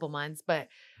every couple months, but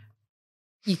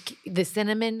the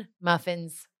cinnamon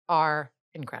muffins are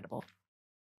incredible.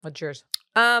 What's yours?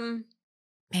 man,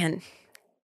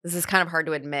 this is kind of hard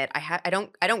to admit. I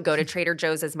don't go to Trader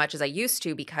Joe's as much as I used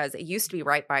to because it used to be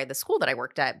right by the school that I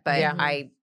worked at, but Yeah.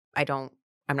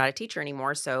 I'm not a teacher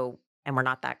anymore, so and we're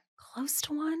not that close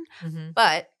to one. Mm-hmm.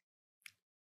 But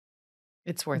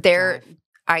It's worth They're the drive.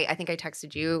 I think I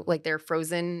texted you, like their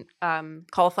frozen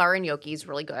cauliflower and gnocchi is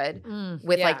really good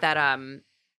with yeah. like that.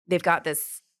 They've got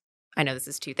this. I know this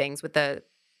is two things with the.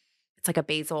 It's like a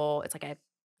basil. It's like a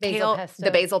Basil kale. pesto.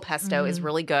 The basil pesto is Mhm.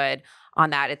 really good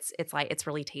on that. It's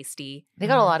really tasty. They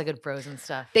got a lot of good frozen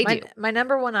stuff. They do. My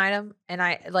number one item, and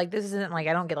I like this isn't like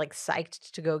I don't get like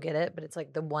psyched to go get it, but it's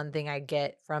like the one thing I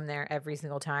get from there every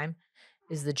single time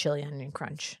is the chili onion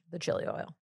crunch, the chili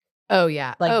oil. Oh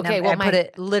yeah. Like okay. I put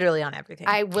it literally on everything.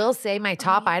 I will say my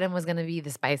top item was going to be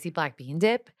the spicy black bean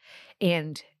dip,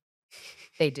 and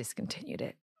they discontinued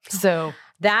it. So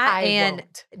that I and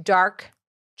won't. dark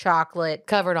chocolate.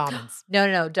 Covered almonds.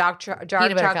 No, dark butter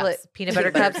chocolate cups. peanut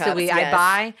butter Peanut butter cups that I cups,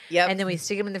 buy, Yep. and then we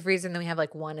stick them in the freezer, and then we have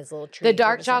like one as a little treat. The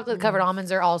dark We're just like, chocolate covered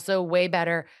almonds are also way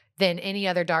better than any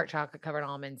other dark chocolate covered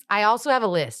almonds. I also have a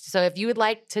list. So if you would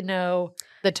like to know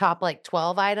the top like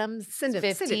 12 items, Send it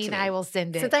to 15, me. I will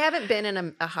send it. Since I haven't been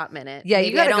in a hot minute. Yeah, you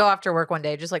maybe I got to go don't- after work one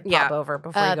day, just like pop Yeah. over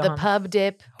before you go the home. pub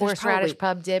dip, There's horseradish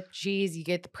probably- pub dip, cheese. You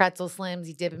get the pretzel slims,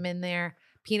 you dip them in there.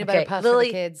 Peanut Okay, butter puffs Lily,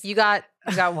 for the kids. you got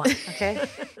one. Okay,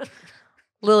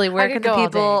 Lily, where could can go the all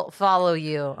people follow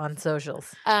you on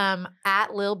socials?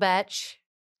 At Lil Boettch,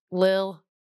 Lil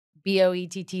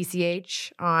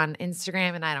Boettch on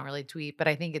Instagram, and I don't really tweet, but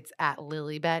I think it's at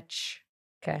Lily Boettch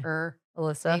Okay, or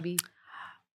Alyssa. maybe.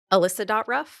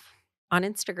 Alyssa.ruff on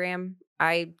Instagram.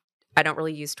 I don't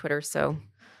really use Twitter, so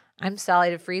I'm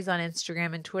Sally DeFreeze on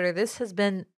Instagram and Twitter. This has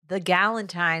been the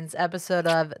Galentine's episode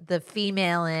of the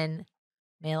Female in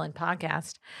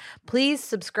podcast. Please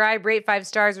subscribe, rate 5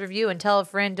 stars, review, and tell a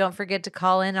friend. Don't forget to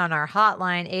call in on our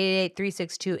hotline,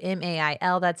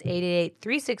 888-362-MAIL. That's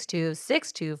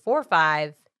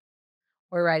 888-362-6245.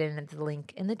 Or write in at the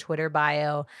link in the Twitter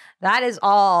bio. That is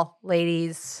all,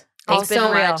 ladies. thanks It's been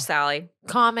so real. much, Sally.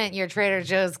 Comment your Trader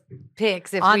Joe's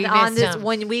picks if we on missed this them.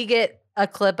 when we get a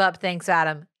clip up. Thanks,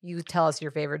 Adam. You tell us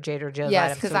your favorite Trader Joe's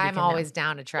Yes, item. because so we I'm can know. always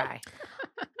down to try.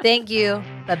 Thank you.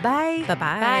 Bye-bye. Bye-bye.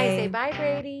 Bye. Say bye,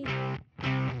 Brady.